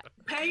everybody. Yeah.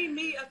 Pay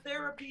me a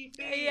therapy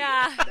fee.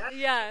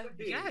 Yeah.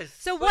 Yes.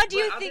 So what do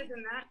you think? Other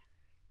than that,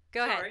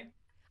 go ahead.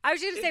 I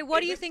was going to say, what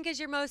do you think is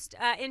your most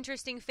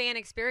interesting fan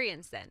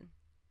experience then?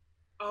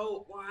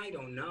 Oh, well, I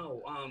don't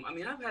know. I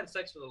mean, I've had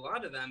sex with a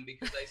lot of them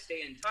because I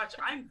stay in touch.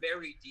 I'm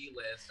very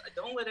D-list.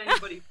 Don't let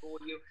anybody fool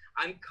you.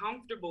 I'm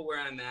comfortable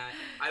where I'm at.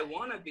 I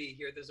want to be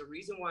here. There's a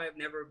reason why I've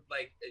never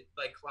like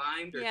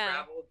climbed or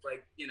traveled,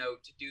 like, you know,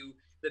 to do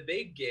the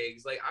big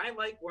gigs. Like, I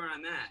like where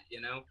I'm at,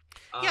 you know?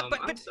 But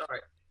I'm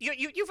sorry.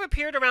 You've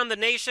appeared around the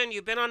nation.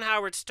 You've been on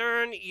Howard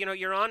Stern. You know,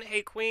 you're on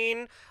Hey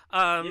Queen.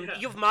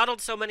 You've modeled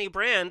so many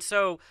brands.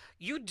 So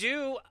you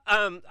do,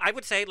 I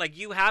would say, like,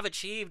 you have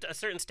achieved a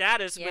certain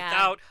status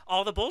without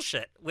all the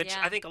bullshit, which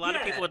I think a lot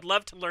of people would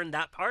love to learn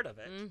that part of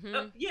it.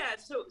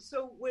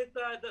 So with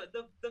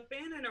the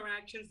fan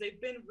interactions,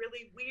 they've been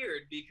really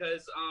weird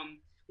because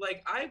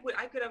like I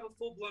could have a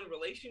full-blown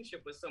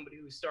relationship with somebody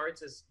who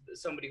starts as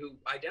somebody who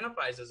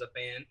identifies as a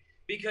fan,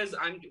 because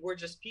we're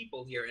just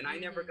people here, and I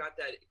never got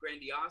that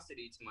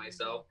grandiosity to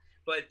myself.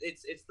 But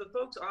it's the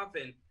folks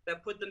often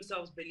that put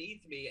themselves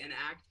beneath me and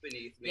act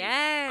beneath me,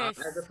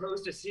 as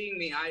opposed to seeing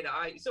me eye to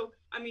eye. So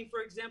I mean,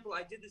 for example,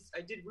 I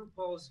did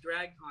RuPaul's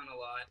DragCon a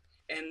lot,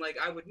 and like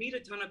I would meet a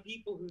ton of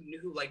people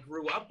who like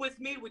grew up with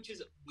me, which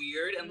is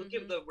weird. And look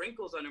at the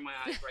wrinkles under my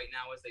eyes right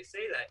now as they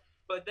say that.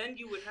 But then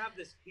you would have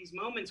these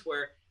moments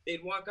where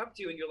they'd walk up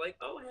to you and you're like,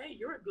 oh, hey,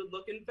 you're a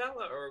good-looking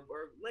fella or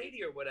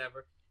lady or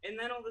whatever. And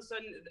then all of a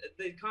sudden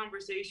the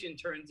conversation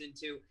turns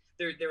into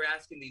they're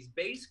asking these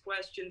base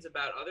questions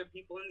about other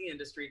people in the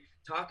industry,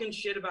 talking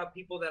shit about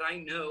people that I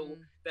know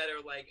that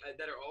are like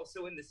that are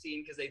also in the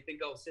scene because they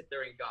think I'll sit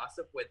there and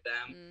gossip with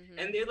them.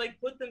 And they like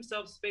put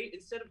themselves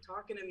instead of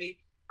talking to me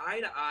eye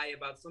to eye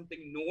about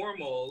something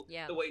normal,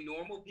 the way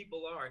normal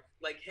people are.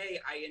 Like, hey,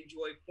 I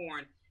enjoy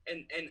porn.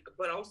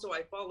 But also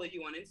I follow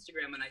you on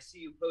Instagram and I see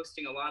you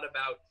posting a lot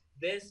about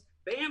this.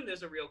 Bam,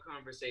 there's a real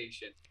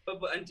conversation. But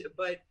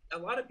a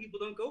lot of people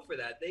don't go for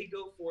that. They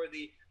go for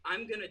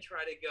I'm gonna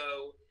try to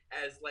go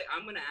as like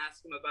I'm gonna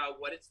ask them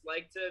about what it's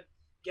like to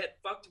get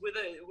fucked with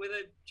a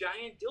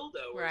giant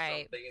dildo or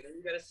something, and then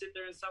you gotta sit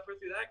there and suffer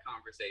through that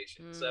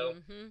conversation. So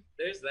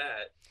there's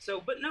that. So,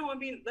 but no, I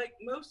mean, like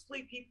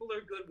mostly people are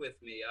good with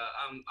me.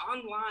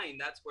 Online,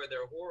 that's where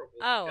they're horrible.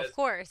 Oh, of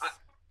course.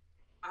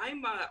 I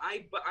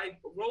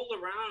roll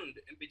around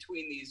in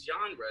between these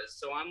genres,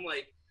 so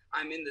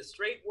I'm in the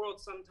straight world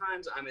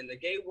sometimes, I'm in the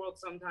gay world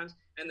sometimes,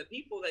 and the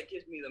people that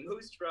give me the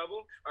most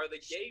trouble are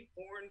the gay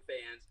porn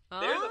fans.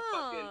 They're the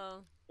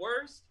fucking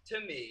worst to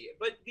me.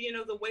 But you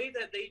know, the way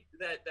that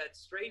that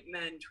straight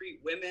men treat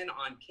women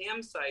on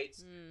cam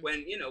sites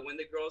when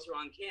the girls are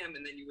on cam,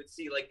 and then you would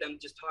see like them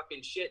just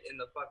talking shit in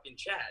the fucking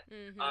chat.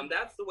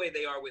 That's the way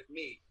they are with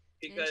me.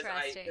 Because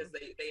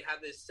they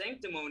have this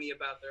sanctimony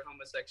about their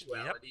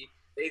homosexuality.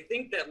 They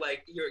think that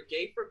like you're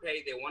gay for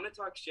pay. They want to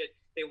talk shit.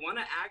 They want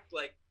to act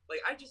like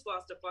I just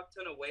lost a fuck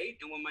ton of weight,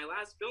 and when my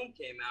last film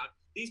came out,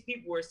 these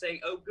people were saying,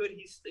 "Oh, good,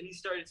 he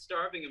started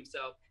starving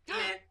himself."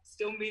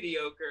 Still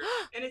mediocre.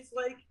 And it's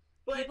like,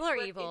 people are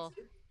evil.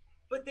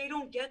 But they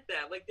don't get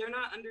that. Like they're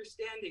not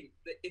understanding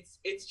that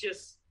it's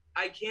just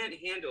I can't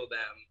handle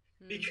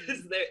them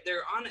because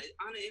they're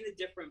in a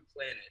different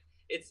planet.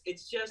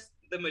 It's just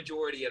the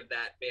majority of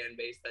that fan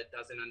base that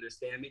doesn't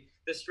understand me.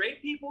 The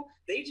straight people,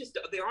 they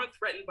aren't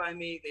threatened by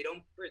me. They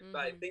don't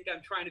think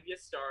I'm trying to be a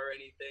star or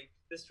anything.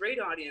 The straight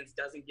audience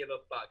doesn't give a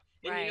fuck.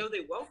 And you know,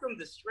 they welcome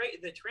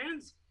the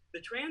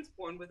trans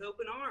porn with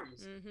open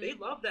arms. They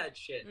love that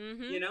shit.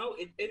 You know,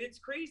 and it's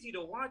crazy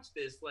to watch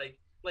this.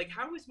 Like,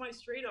 how is my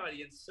straight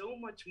audience so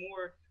much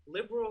more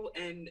liberal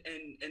and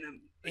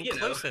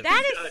inclusive?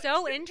 That is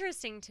so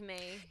interesting to me.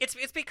 It's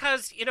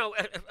because, you know,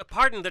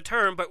 pardon the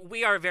term, but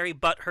we are a very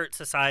butthurt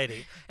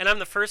society, and I'm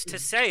the first to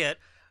say it.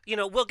 You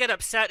know, we'll get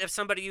upset if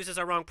somebody uses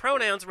our wrong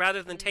pronouns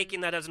rather than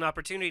taking that as an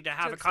opportunity to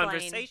have a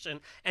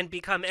conversation and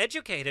become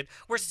educated.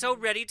 We're so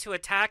ready to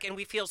attack, and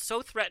we feel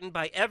so threatened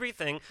by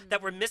everything that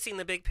we're missing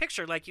the big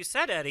picture. Like you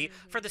said, Eddie,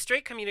 for the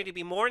straight community to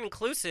be more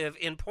inclusive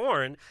in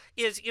porn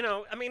is, you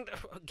know, I mean,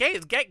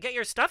 gays, get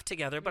your stuff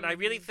together. But I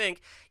really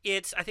think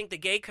I think the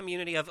gay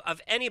community of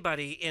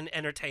anybody in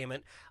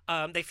entertainment,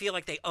 they feel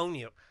like they own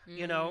you.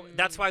 You know,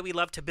 that's why we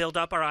love to build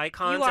up our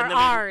icons. You are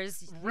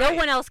ours. No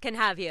one else can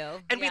have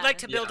you. And we like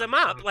to build them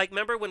up. Like,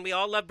 remember when we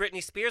all loved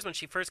Britney Spears when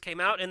she first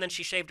came out, and then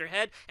she shaved her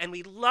head, and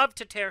we loved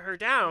to tear her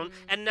down,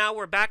 and now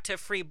we're back to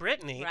Free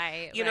Britney.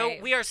 You know,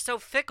 we are so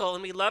fickle,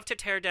 and we love to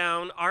tear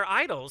down our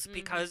idols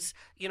because,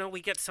 you know,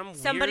 we get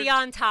somebody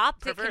on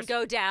top that can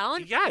go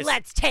down. Yes.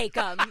 Let's take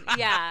them.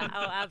 Yeah.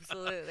 Oh,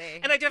 absolutely.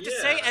 And I do have to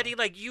say, Eddie,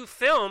 like, you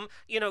film,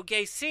 you know,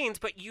 gay scenes,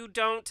 but you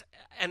don't,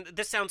 and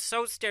this sounds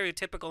so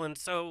stereotypical and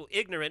so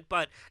ignorant,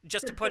 but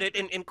just to put it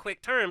in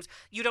quick terms,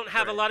 you don't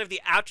have a lot of the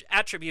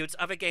attributes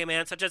of a gay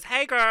man, such as,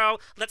 hey, girl,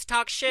 let's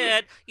talk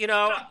shit, you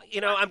know,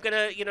 I'm going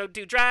to, you know,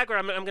 do drag, or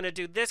I'm going to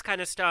do this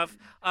kind of stuff.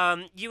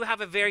 You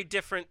have a very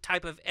different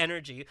type of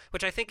energy,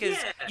 which I think is,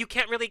 you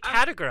can't really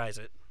categorize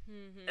it.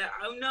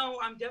 No,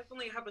 I'm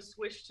definitely have a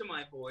swish to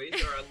my voice,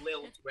 or a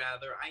lilt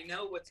rather. I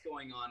know what's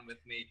going on with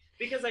me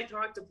because I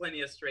talk to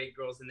plenty of straight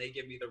girls, and they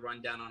give me the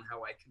rundown on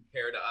how I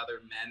compare to other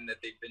men that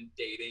they've been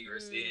dating or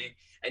seeing,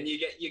 and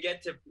you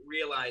get to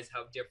realize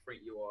how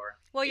different you are.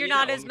 Well, you're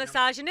not as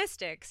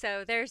misogynistic,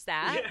 so there's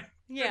that.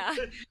 Yeah,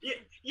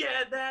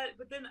 that.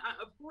 But then,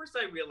 of course,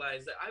 I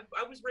realized that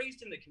I was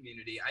raised in the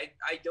community. I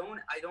don't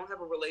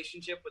have a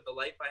relationship with the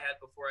life I had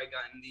before I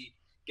got in the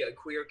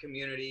queer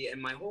community,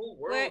 and my whole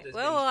world is.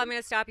 Well, I'm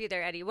going to stop you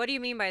there, Eddie. What do you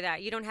mean by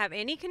that? You don't have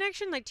any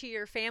connection, like, to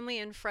your family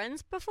and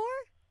friends before?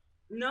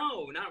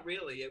 No, not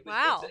really. It's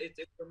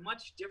a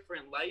much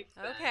different life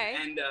then. Okay.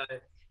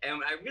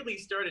 And I really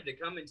started to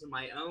come into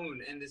my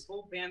own, and this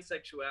whole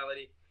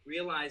pansexuality,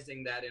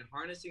 realizing that and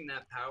harnessing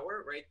that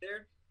power right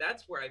there,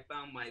 that's where I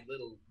found my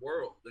little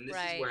world. And this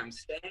is where I'm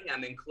staying.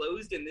 I'm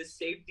enclosed in this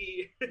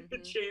safety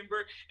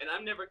chamber, and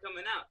I'm never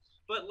coming out.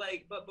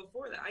 But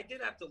before that, I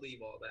did have to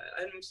leave all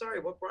that. I'm sorry,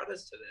 what brought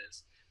us to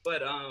this?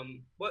 But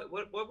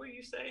what were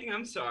you saying?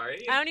 I'm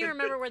sorry. I don't even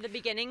remember where the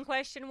beginning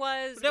question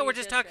was. No, we're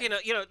just talking,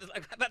 you know,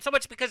 about so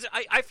much because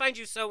I find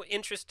you so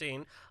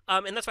interesting,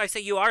 and that's why I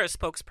say you are a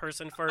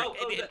spokesperson for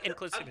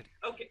inclusivity.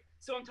 Okay,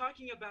 so I'm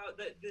talking about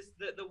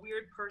the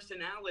weird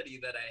personality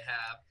that I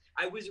have.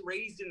 I was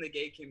raised in the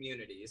gay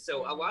community,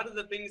 so a lot of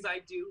the things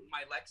I do,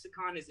 my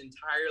lexicon is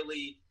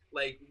entirely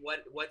like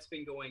what's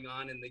been going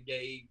on in the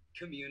gay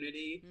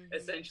community,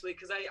 essentially,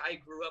 because I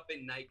grew up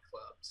in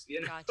nightclubs, you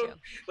know. Gotcha.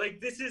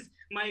 Like, this is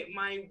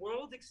my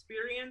world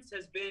experience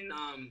has been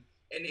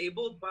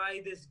enabled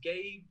by this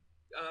gay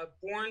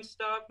porn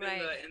stuff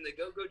and the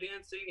go-go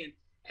dancing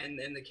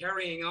and the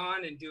carrying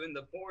on and doing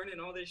the porn and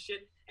all this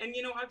shit. And,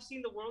 you know, I've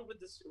seen the world with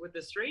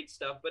the straight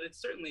stuff, but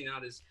it's certainly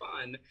not as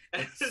fun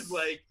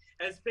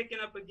as picking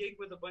up a gig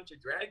with a bunch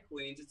of drag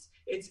queens.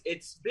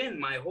 It's been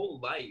my whole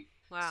life.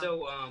 Wow.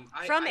 So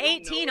from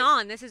 18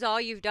 on, this is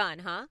all you've done,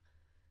 huh?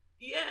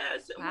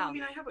 Yes. Wow. Well, I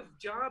mean, I have a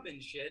job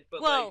and shit,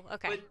 but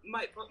okay.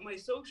 But my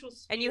social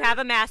sphere, and you have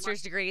a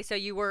master's degree, so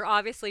you were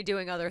obviously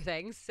doing other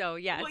things. So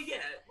yes. Well,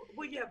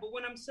 yeah. But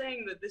when I'm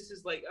saying that this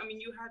is like, I mean,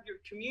 you have your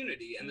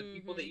community and the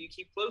people that you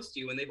keep close to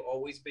you, and they've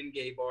always been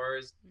gay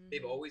bars.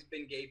 They've always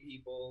been gay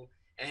people,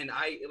 and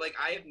I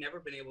have never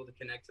been able to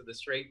connect to the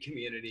straight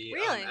community.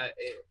 Really?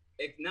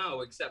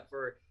 No, except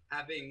for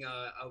having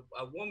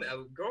a woman,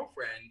 a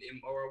girlfriend,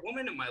 or a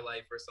woman in my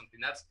life or something.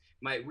 That's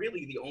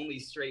really the only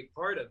straight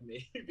part of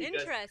me. Because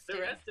Interesting.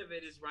 The rest of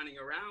it is running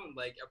around,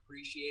 like,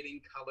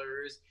 appreciating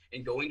colors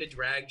and going to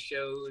drag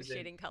shows.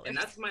 And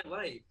that's my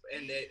life.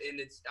 And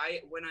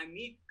when I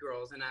meet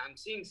girls, and I'm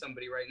seeing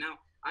somebody right now,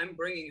 I'm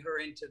bringing her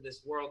into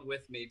this world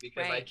with me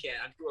because I can't.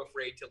 I'm too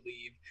afraid to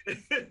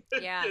leave.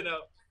 Yeah. You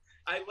know,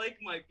 I like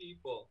my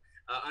people.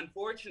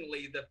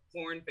 Unfortunately, the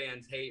porn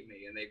fans hate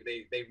me, and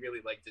they really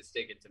like to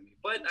stick it to me.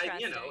 But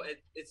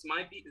it's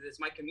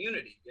my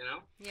community, you know.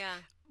 Yeah.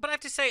 But I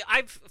have to say,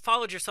 I've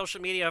followed your social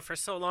media for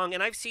so long,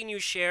 and I've seen you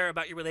share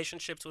about your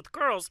relationships with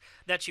girls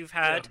that you've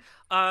had.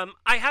 Yeah.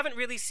 I haven't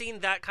really seen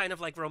that kind of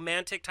like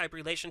romantic type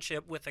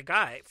relationship with a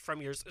guy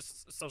from your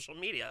social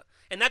media.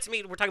 And that's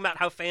me. We're talking about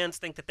how fans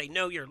think that they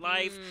know your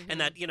life and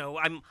that, you know,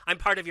 I'm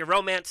part of your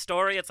romance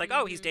story. It's like,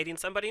 oh, he's dating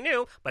somebody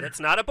new, but it's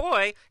not a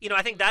boy. You know,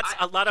 I think that's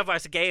a lot of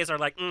us gays are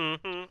like,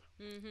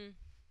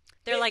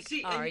 They're like,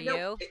 are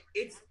you?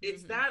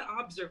 It's that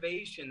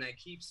observation that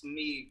keeps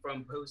me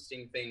from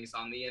posting things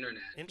on the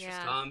internet.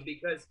 Interesting.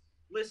 Because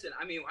listen,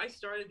 I mean, I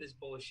started this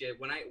bullshit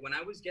when I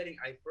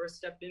first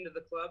stepped into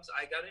the clubs.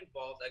 I got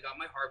involved. I got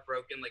my heart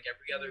broken, like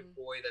every other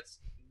boy that's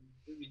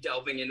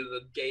delving into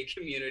the gay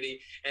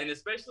community, and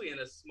especially in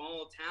a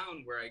small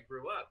town where I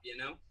grew up.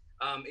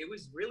 It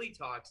was really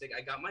toxic.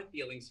 I got my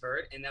feelings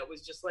hurt, and that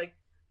was just like,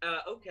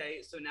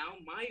 okay, so now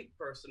my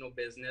personal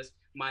business,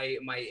 my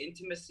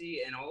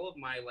intimacy, and all of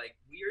my like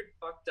weird,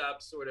 fucked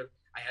up sort of,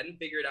 I hadn't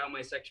figured out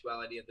my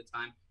sexuality at the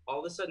time. All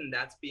of a sudden,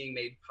 that's being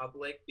made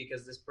public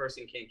because this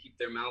person can't keep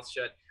their mouth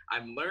shut.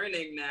 I'm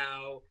learning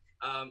now.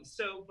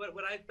 But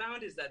what I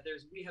found is that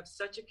we have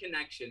such a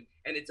connection,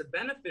 and it's a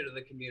benefit of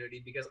the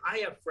community because I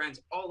have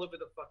friends all over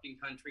the fucking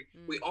country.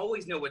 We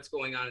always know what's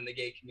going on in the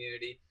gay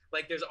community.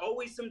 Like, there's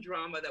always some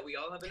drama that we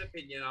all have an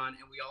opinion on,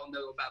 and we all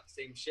know about the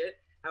same shit.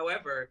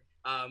 However,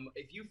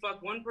 if you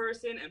fuck one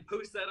person and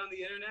post that on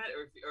the internet,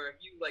 or if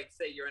you like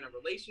say you're in a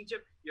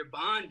relationship, you're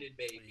bonded,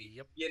 baby.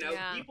 Yep.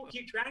 People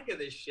keep track of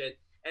this shit,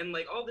 and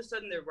like all of a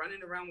sudden they're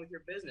running around with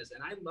your business.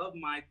 And I love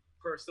my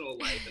personal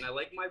life, and I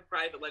like my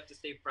private life to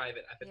stay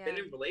private. I've been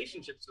in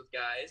relationships with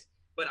guys,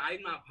 but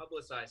I'm not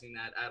publicizing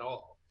that at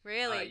all.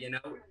 Really?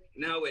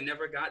 No, it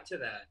never got to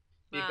that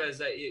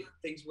because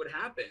things would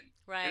happen.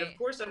 Right. And of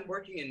course, I'm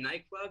working in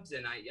nightclubs,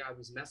 and I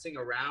was messing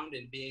around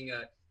and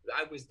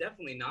I was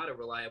definitely not a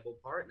reliable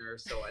partner,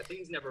 so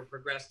things never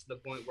progressed to the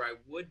point where I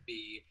would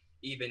be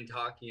even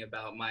talking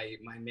about my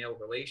male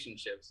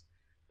relationships.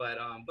 But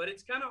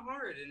it's kind of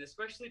hard, and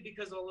especially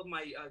because all of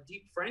my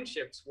deep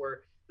friendships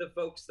were the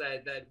folks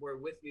that were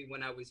with me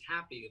when I was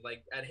happy,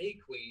 like at Hey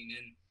Queen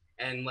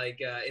and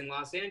like in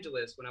Los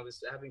Angeles when I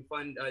was having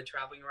fun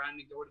traveling around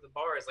and go to the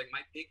bars. Like,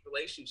 my big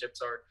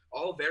relationships are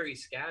all very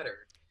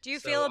scattered. Do you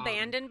feel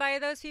abandoned by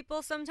those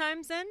people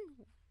sometimes then,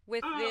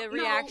 with the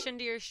reaction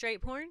to your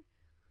straight porn?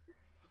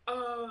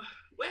 Well,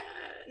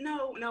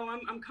 no,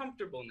 I'm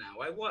comfortable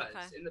now. I was.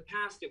 Okay. In the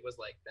past, it was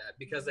like that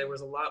because there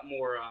was a lot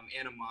more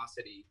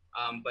animosity.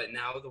 But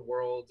now the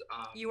world.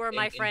 You were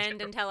my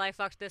friend until I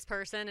fucked this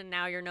person, and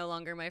now you're no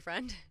longer my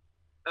friend.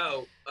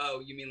 Oh,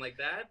 you mean like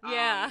that?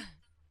 Yeah.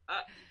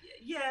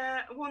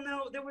 Yeah. Well,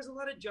 no, there was a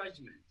lot of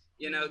judgment.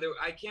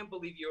 I can't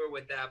believe you were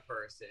with that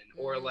person,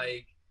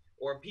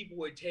 or people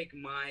would take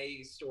my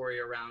story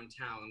around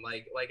town.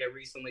 Like I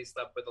recently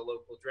slept with a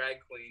local drag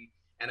queen,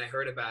 and I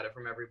heard about it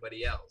from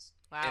everybody else.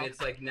 Wow. And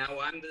it's like, now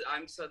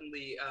I'm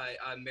suddenly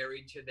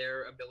married to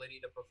their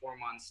ability to perform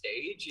on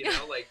stage,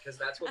 because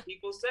that's what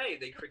people say.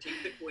 They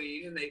critique the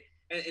queen,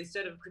 and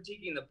instead of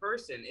critiquing the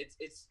person,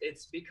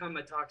 it's become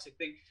a toxic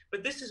thing.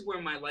 But this is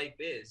where my life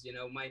is,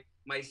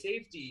 my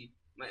safety,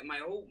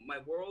 my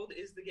world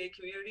is the gay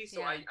community,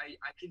 so I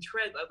can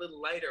tread a little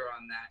lighter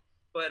on that.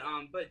 But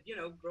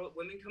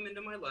women come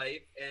into my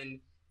life, and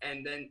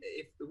then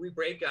if we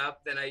break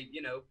up, then they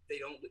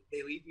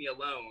leave me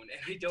alone, and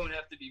I don't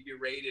have to be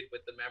berated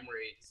with the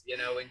memories,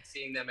 and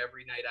seeing them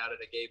every night out at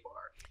a gay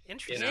bar.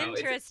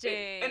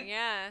 Interesting.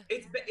 Yeah.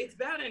 It's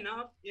bad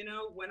enough,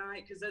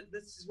 because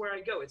this is where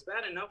I go. It's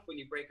bad enough when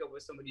you break up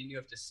with somebody and you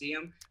have to see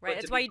them. Right.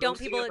 That's why you don't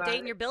people that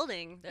date in your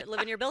building, that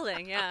live in your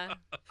building. Yeah.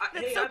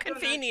 That's so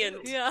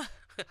convenient. Yeah.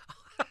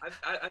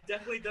 I've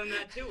definitely done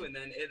that too, and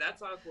then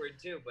that's awkward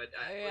too. But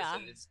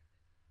listen, it's.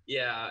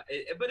 Yeah,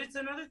 but it's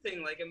another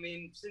thing. Like, I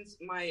mean, since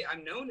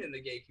I'm known in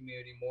the gay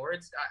community more,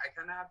 I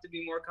kind of have to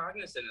be more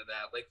cognizant of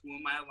that. Like, who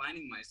am I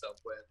aligning myself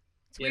with?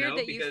 It's weird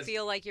that you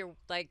feel like you're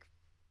like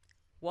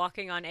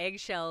walking on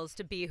eggshells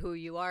to be who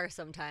you are.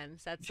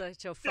 Sometimes that's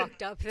such a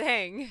fucked up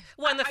thing.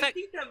 Well, I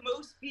think that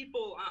most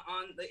people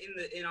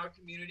in our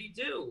community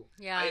do.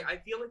 Yeah, I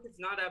feel like it's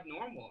not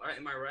abnormal.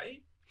 Am I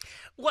right?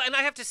 Well, and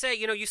I have to say,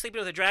 you sleeping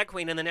with a drag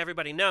queen and then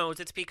everybody knows,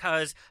 it's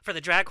because for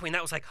the drag queen,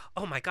 that was like,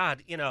 oh my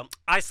God,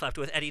 I slept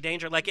with Eddie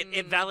Danger. Like,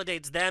 it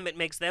validates them. It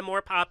makes them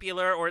more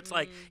popular, or it's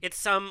like, it's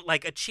some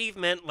like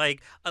achievement,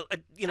 like,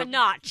 a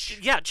notch.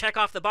 Yeah, check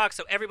off the box.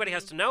 So everybody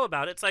has to know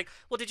about it. It's like,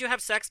 well, did you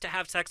have sex to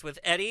have sex with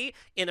Eddie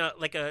in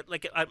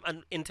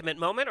an intimate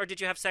moment? Or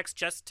did you have sex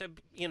just to,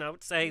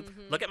 say,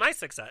 look at my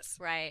success?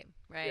 Right.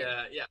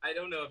 Yeah. I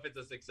don't know if it's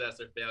a success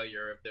or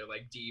failure, if they're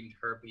like deemed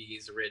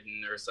herpes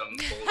ridden or some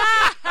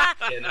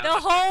bullshit. The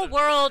whole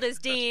world is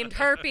deemed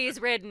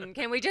herpes ridden.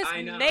 Can we just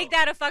make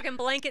that a fucking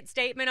blanket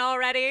statement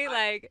already?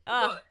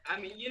 Well, I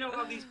mean, you know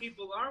how these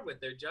people are with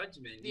their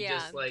judgment. You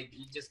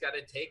just got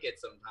to take it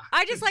sometimes.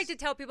 I just like to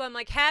tell people, I'm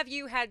like, have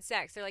you had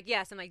sex? They're like,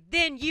 yes. I'm like,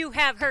 then you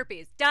have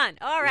herpes. Done.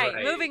 All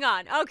right. Moving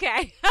on.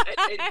 Okay.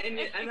 and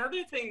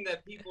another thing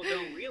that people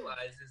don't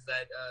realize is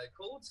that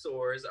cold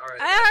sores are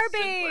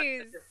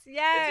herpes.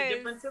 Yes. It's a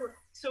different sore.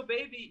 So,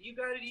 baby, you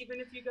got it even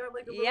if you got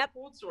like a little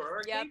cold sore or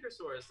a canker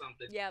sore or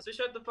something. Yep. So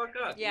shut the fuck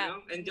up,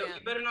 And you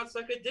better not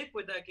suck a dick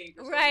with that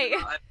canker sore. Right.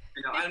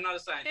 I'm not a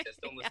scientist.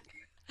 Don't listen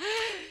to me.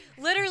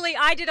 Literally,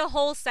 I did a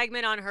whole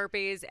segment on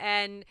herpes,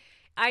 and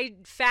I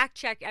fact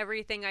check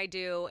everything I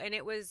do, and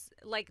it was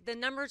like the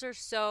numbers are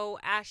so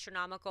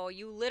astronomical.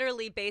 You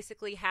literally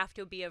basically have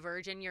to be a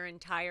virgin your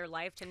entire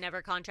life to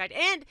never contract.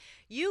 And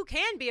you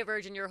can be a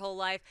virgin your whole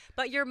life,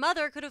 but your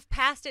mother could have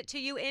passed it to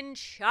you in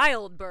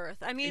childbirth.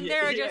 I mean,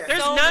 there are just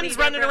there's so nuns many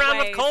running around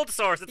ways. with cold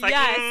sores. It's like,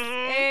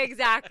 yes,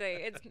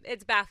 exactly.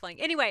 It's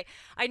baffling. Anyway,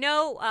 I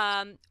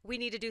know we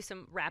need to do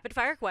some rapid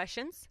fire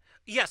questions.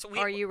 Yes.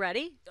 Are you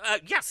ready?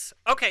 Yes.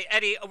 Okay,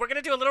 Eddie, we're going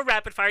to do a little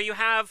rapid fire. You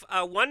have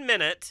 1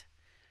 minute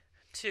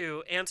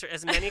to answer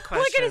as many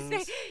questions. Look at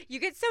his face. You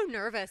get so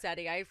nervous,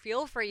 Eddie. I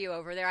feel for you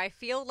over there. I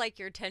feel like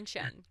your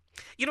tension.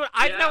 You know,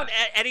 I've known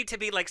Eddie to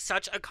be like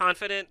such a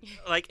confident,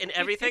 like in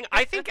everything.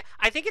 I think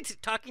it's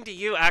talking to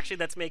you actually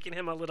that's making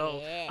him a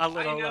little. I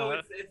know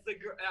it's the.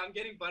 I'm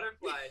getting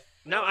butterflies.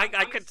 No,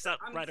 I could stop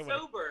right away. I'm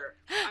sober.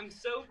 I'm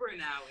sober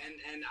now,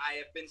 and I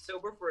have been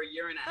sober for a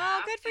year and a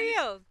half. Oh, good for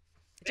you.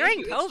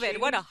 During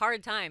COVID, what a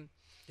hard time.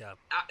 Yeah.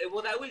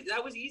 Well, that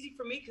was easy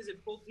for me because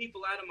it pulled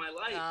people out of my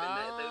life,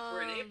 and those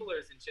were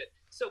enablers and shit.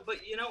 So,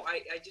 but you know,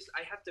 I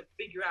have to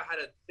figure out how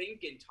to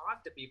think and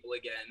talk to people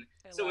again.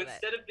 So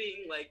instead of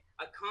being like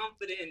a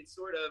confident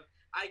sort of,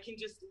 I can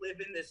just live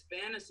in this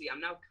fantasy.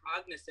 I'm now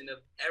cognizant of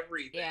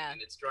everything,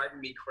 and it's driving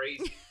me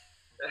crazy.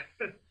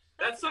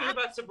 That's something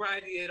about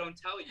sobriety they don't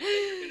tell you.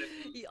 That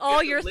you're gonna,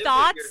 all your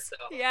thoughts.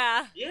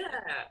 Yeah. Yeah,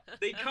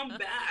 they come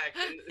back,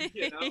 and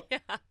you know. Yeah.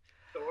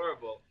 It's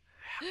horrible.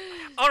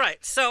 All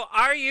right, so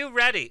are you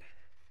ready?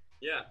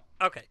 Yeah.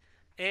 Okay,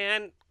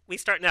 and we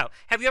start now.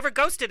 Have you ever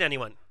ghosted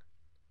anyone?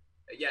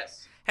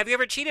 Yes. Have you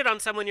ever cheated on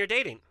someone you're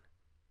dating?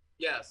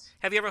 Yes.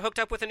 Have you ever hooked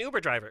up with an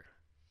Uber driver?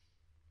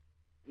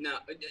 No.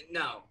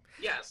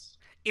 Yes.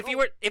 If you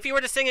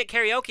were to sing at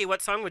karaoke,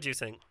 what song would you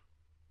sing?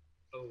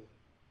 I don't.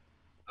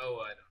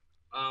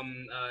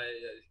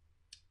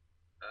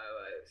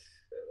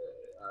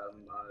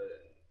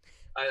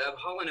 A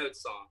Hall &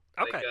 Oates song.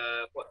 Okay. Like,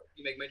 what,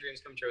 you make my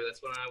dreams come true.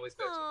 That's what I always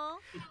go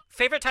to.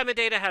 Favorite time of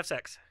day to have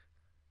sex?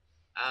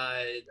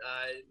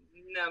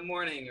 No,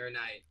 morning or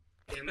night.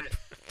 Damn it.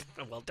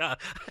 Well, duh.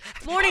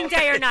 Morning,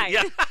 day, or night.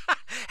 Yeah.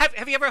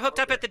 Have you ever hooked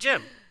up at the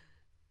gym?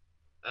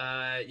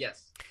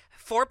 Yes.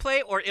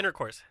 Foreplay or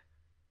intercourse?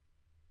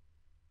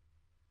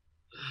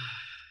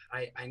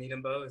 I need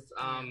them both.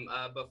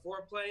 But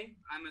foreplay,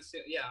 I'm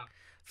assuming, yeah.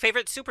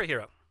 Favorite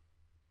superhero?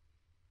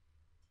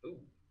 Ooh.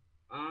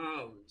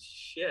 Oh,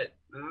 shit.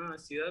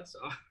 See, that's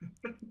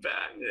bad.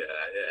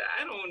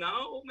 I don't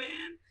know,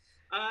 man.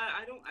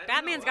 I don't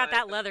Batman's know. got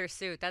that leather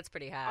suit. That's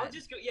pretty hot. I'll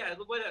just go. Yeah,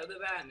 the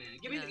Batman.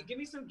 Give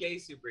me some gay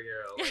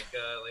superhero.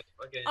 Like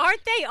fucking.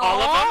 Aren't they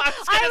all? All of them?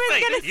 I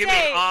was gonna you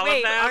say. mean all wait,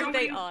 of them? aren't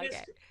they all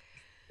gay?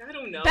 I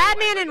don't know.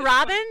 Batman and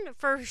Robin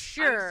for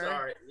sure. I'm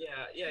sorry.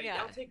 Yeah.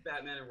 I'll take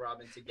Batman and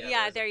Robin together.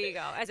 Yeah, there you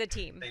go, as a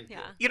team. Thank you.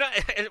 You know,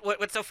 and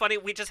what's so funny?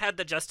 We just had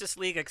the Justice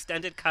League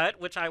extended cut,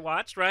 which I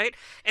watched, right?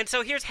 And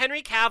so here's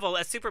Henry Cavill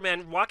as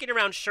Superman walking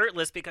around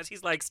shirtless because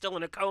he's like still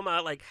in a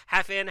coma, like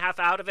half in, half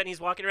out of it. And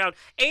he's walking around.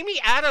 Amy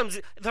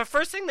Adams, the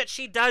first thing that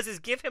she does is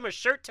give him a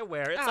shirt to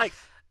wear. It's like,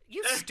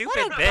 you stupid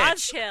what a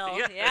bitch. buzzkill.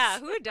 Yes. Yeah,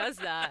 who does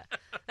that?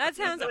 That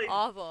sounds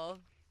awful.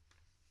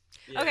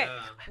 Yeah. Okay,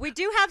 we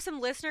do have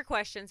some listener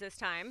questions this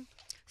time.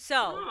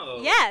 So,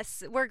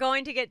 yes, we're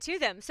going to get to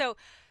them. So,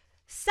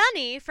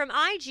 Sunny from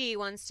IG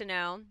wants to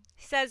know,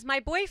 says, my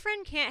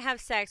boyfriend can't have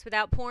sex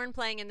without porn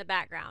playing in the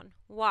background.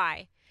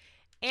 Why?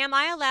 Am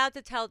I allowed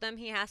to tell them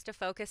he has to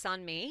focus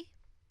on me?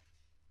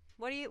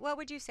 What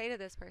would you say to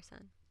this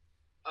person?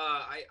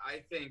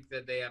 I think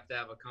that they have to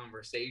have a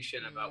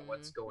conversation about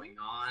what's going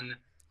on.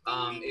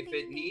 If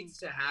it needs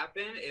to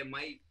happen, it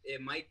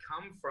might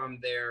come from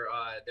their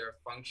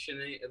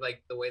functioning,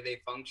 like the way they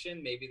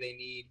function. Maybe they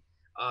need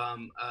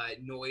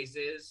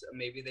noises,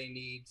 maybe they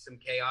need some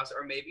chaos,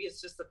 or maybe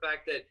it's just the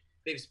fact that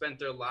they've spent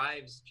their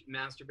lives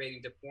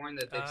masturbating to porn,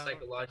 that they've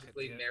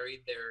psychologically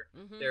married their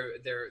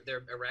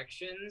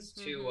erections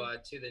to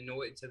the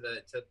noise,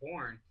 to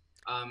porn.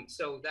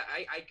 So that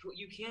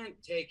you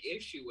can't take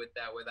issue with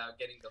that without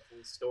getting the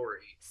full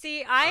story.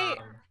 See,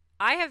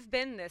 I have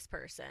been this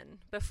person.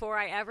 Before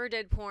I ever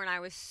did porn, I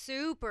was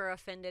super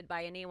offended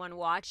by anyone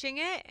watching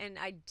it, and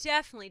I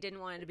definitely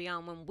didn't want it to be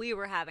on when we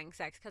were having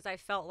sex because I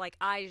felt like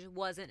I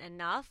wasn't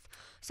enough.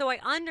 So I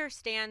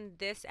understand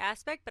this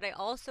aspect, but I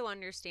also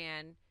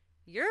understand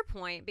your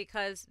point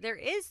because there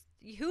is,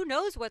 who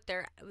knows what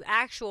their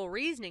actual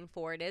reasoning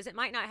for it is. It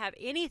might not have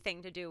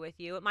anything to do with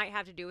you. It might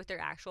have to do with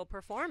their actual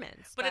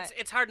performance. But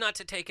it's hard not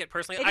to take it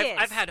personally. It is.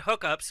 I've had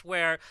hookups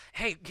where,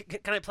 hey,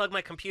 can I plug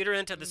my computer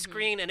into the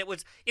screen? And it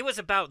was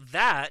about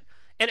that.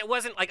 And it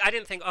wasn't like, I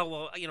didn't think, oh,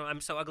 well, you know,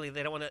 I'm so ugly,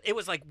 they don't want to. It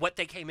was like what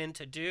they came in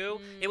to do.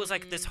 It was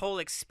like this whole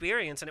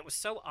experience. And it was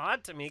so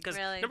odd to me because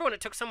remember when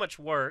it took so much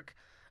work,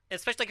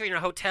 especially if you're in a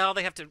hotel,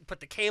 they have to put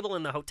the cable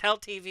in the hotel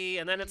TV.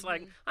 And then it's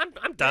like,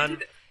 I'm done.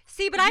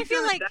 See, but I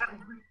feel like...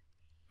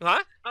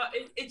 Huh?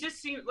 It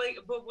just seems like,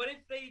 but what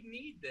if they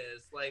need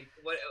this? Like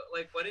what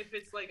if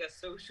it's like a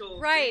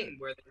social thing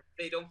where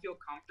they don't feel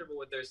comfortable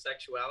with their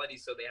sexuality,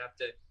 so they have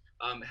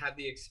to have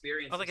the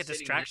experience like of a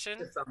distraction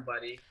to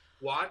somebody.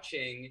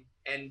 watching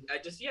and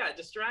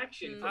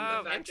distraction from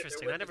the fact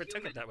interesting. that I never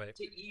took it that way.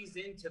 To ease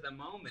into the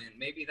moment.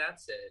 Maybe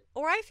that's it.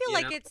 Or I feel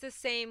like it's the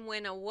same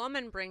when a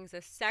woman brings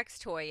a sex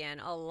toy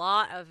in. A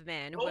lot of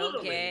men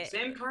will get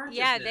same consciousness.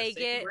 Yeah, they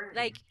get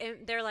like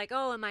they're like,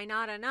 "Oh, am I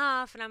not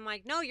enough?" And I'm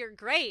like, "No, you're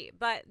great,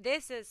 but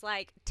this is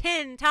like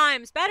 10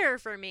 times better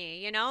for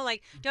me, you know?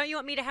 Like, don't you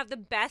want me to have the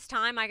best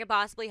time I could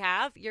possibly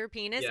have? Your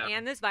penis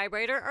and this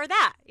vibrator or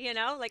that, you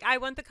know? Like I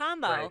want the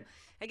combo." Right.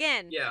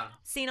 Again,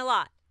 seen a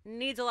lot.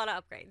 Needs a lot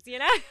of upgrades, you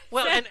know?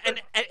 Well, and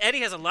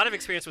Eddie has a lot of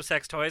experience with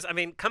sex toys. I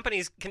mean,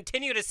 companies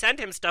continue to send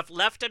him stuff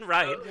left and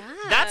right. Yes.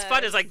 That's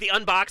fun. Is like the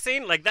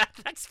unboxing. Like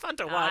that's fun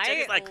to watch. And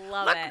he's like,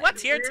 look,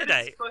 what's here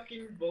today?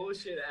 Fucking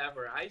bullshit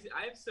ever. I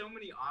have so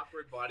many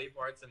awkward body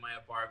parts in my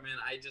apartment.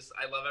 I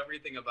love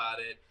everything about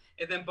it.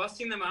 And then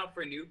busting them out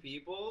for new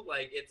people,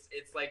 like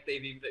it's like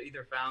they've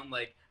either found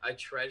like a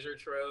treasure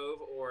trove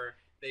or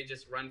they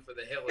just run for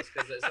the hills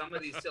because some of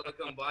these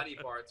silicone body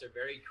parts are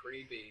very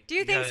creepy. Do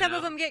you think some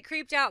of them get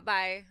creeped out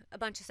by a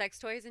bunch of sex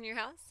toys in your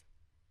house?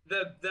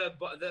 The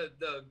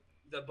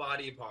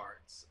body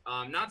parts,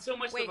 not so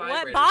much. Wait, the vibrators.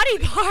 what body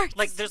parts?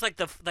 Like there's like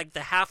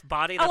the half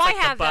body. That's I like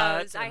have the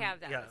butt those. I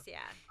have those.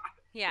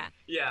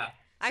 Yeah.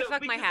 I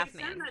fuck my half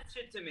man. They send that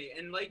shit to me,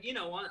 and like you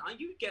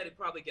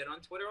probably get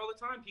on Twitter all the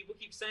time. People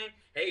keep saying,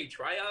 "Hey,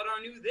 try out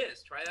our new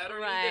this. Try out our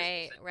new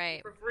this."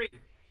 Right. For free.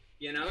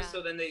 You know,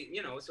 so then they,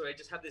 so I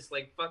just have this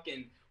like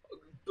fucking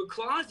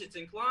closets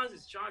and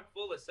closets chock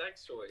full of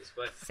sex toys.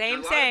 But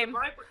same.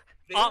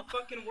 They don't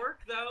fucking work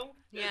though.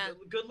 Yeah.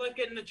 Good luck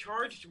getting a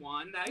charged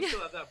one. I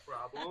still have that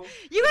problem.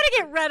 You got to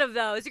get rid of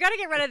those. You got to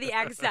get rid of the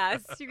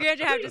excess. You're going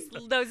to have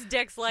just those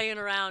dicks laying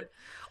around.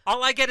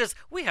 All I get is,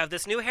 we have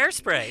this new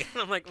hairspray.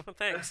 I'm like, well,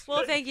 thanks.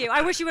 Well, thank you.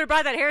 I wish you would have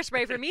brought that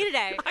hairspray for me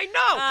today. I know.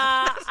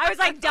 I was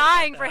like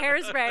dying for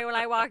hairspray when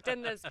I walked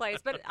in this place,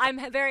 but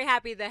I'm very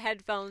happy the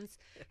headphones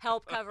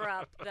help cover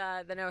up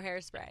the no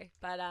hairspray.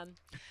 But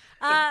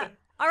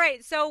all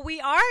right, so we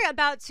are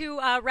about to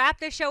wrap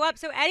this show up.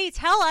 So Eddie,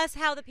 tell us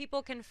how the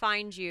people can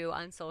find you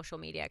on social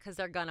media because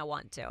they're gonna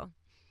want to.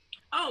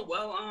 Oh,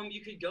 well, you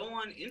could go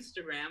on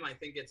Instagram. I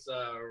think it's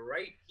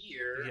right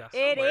here. Yeah.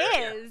 It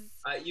is.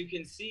 You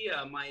can see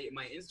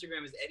my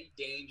Instagram is Eddie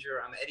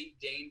Danger. I'm Eddie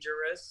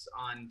Dangerous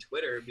on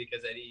Twitter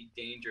because Eddie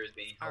Danger is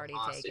being held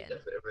hostage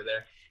over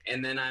there.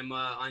 And then I'm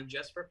on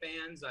Just for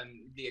Fans.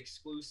 I'm the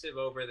exclusive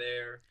over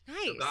there.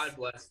 Nice. So God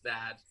bless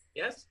that.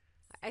 Yes?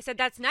 I said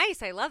that's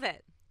nice. I love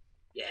it.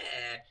 Yeah.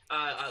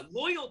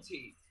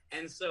 Loyalty.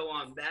 And so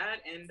that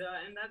and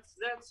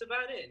that's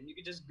about it. And you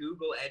can just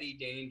Google Eddie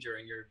Danger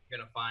and you're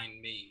gonna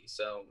find me.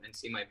 And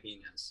see my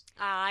penis.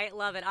 I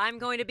love it. I'm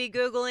going to be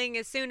Googling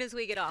as soon as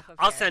we get off of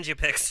I'll here. send you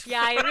pics.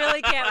 Yeah, I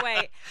really can't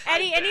wait.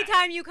 Eddie,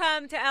 anytime you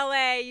come to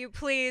LA, you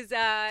please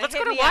let's hit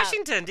go to me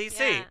Washington, up.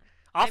 D.C. Yeah.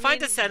 I'll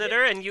find a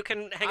senator and you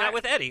can hang out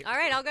with Eddie. All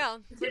right, I'll go.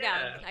 We're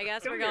down. I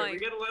guess Come we're here. going. We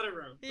got a lot of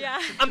room. Yeah.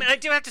 I mean, I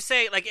do have to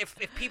say, like, if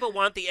people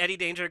want the Eddie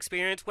Danger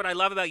experience, what I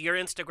love about your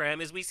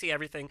Instagram is we see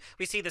everything.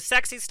 We see the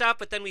sexy stuff,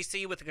 but then we see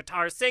you with the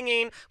guitar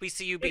singing. We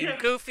see you being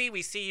goofy.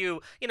 We see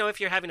you,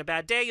 if you're having a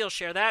bad day, you'll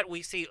share that.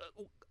 We see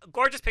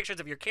gorgeous pictures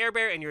of your Care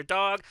Bear and your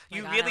dog.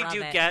 You really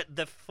do get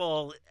the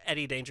full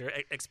Eddie Danger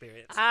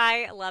experience.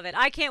 I love it.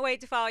 I can't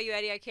wait to follow you,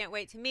 Eddie. I can't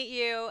wait to meet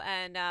you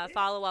and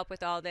follow up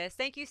with all this.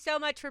 Thank you so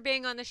much for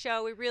being on the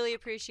show. We really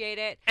appreciate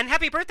it. And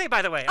happy birthday,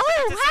 by the way.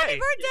 Happy birthday.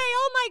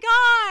 Oh,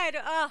 my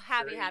God. Oh,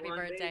 happy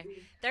birthday.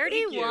 Baby.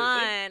 31.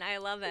 I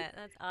love it.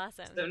 That's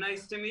awesome. So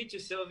nice to meet you,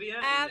 Sylvia.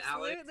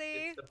 Absolutely. And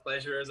Alex. It's a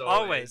pleasure as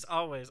always.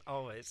 Always.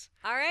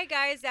 All right,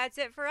 guys. That's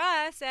it for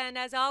us. And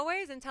as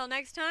always, until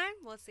next time,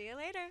 we'll see you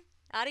later.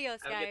 Adios,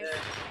 guys.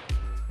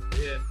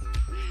 Yeah.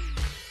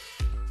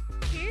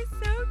 He's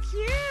so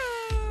cute.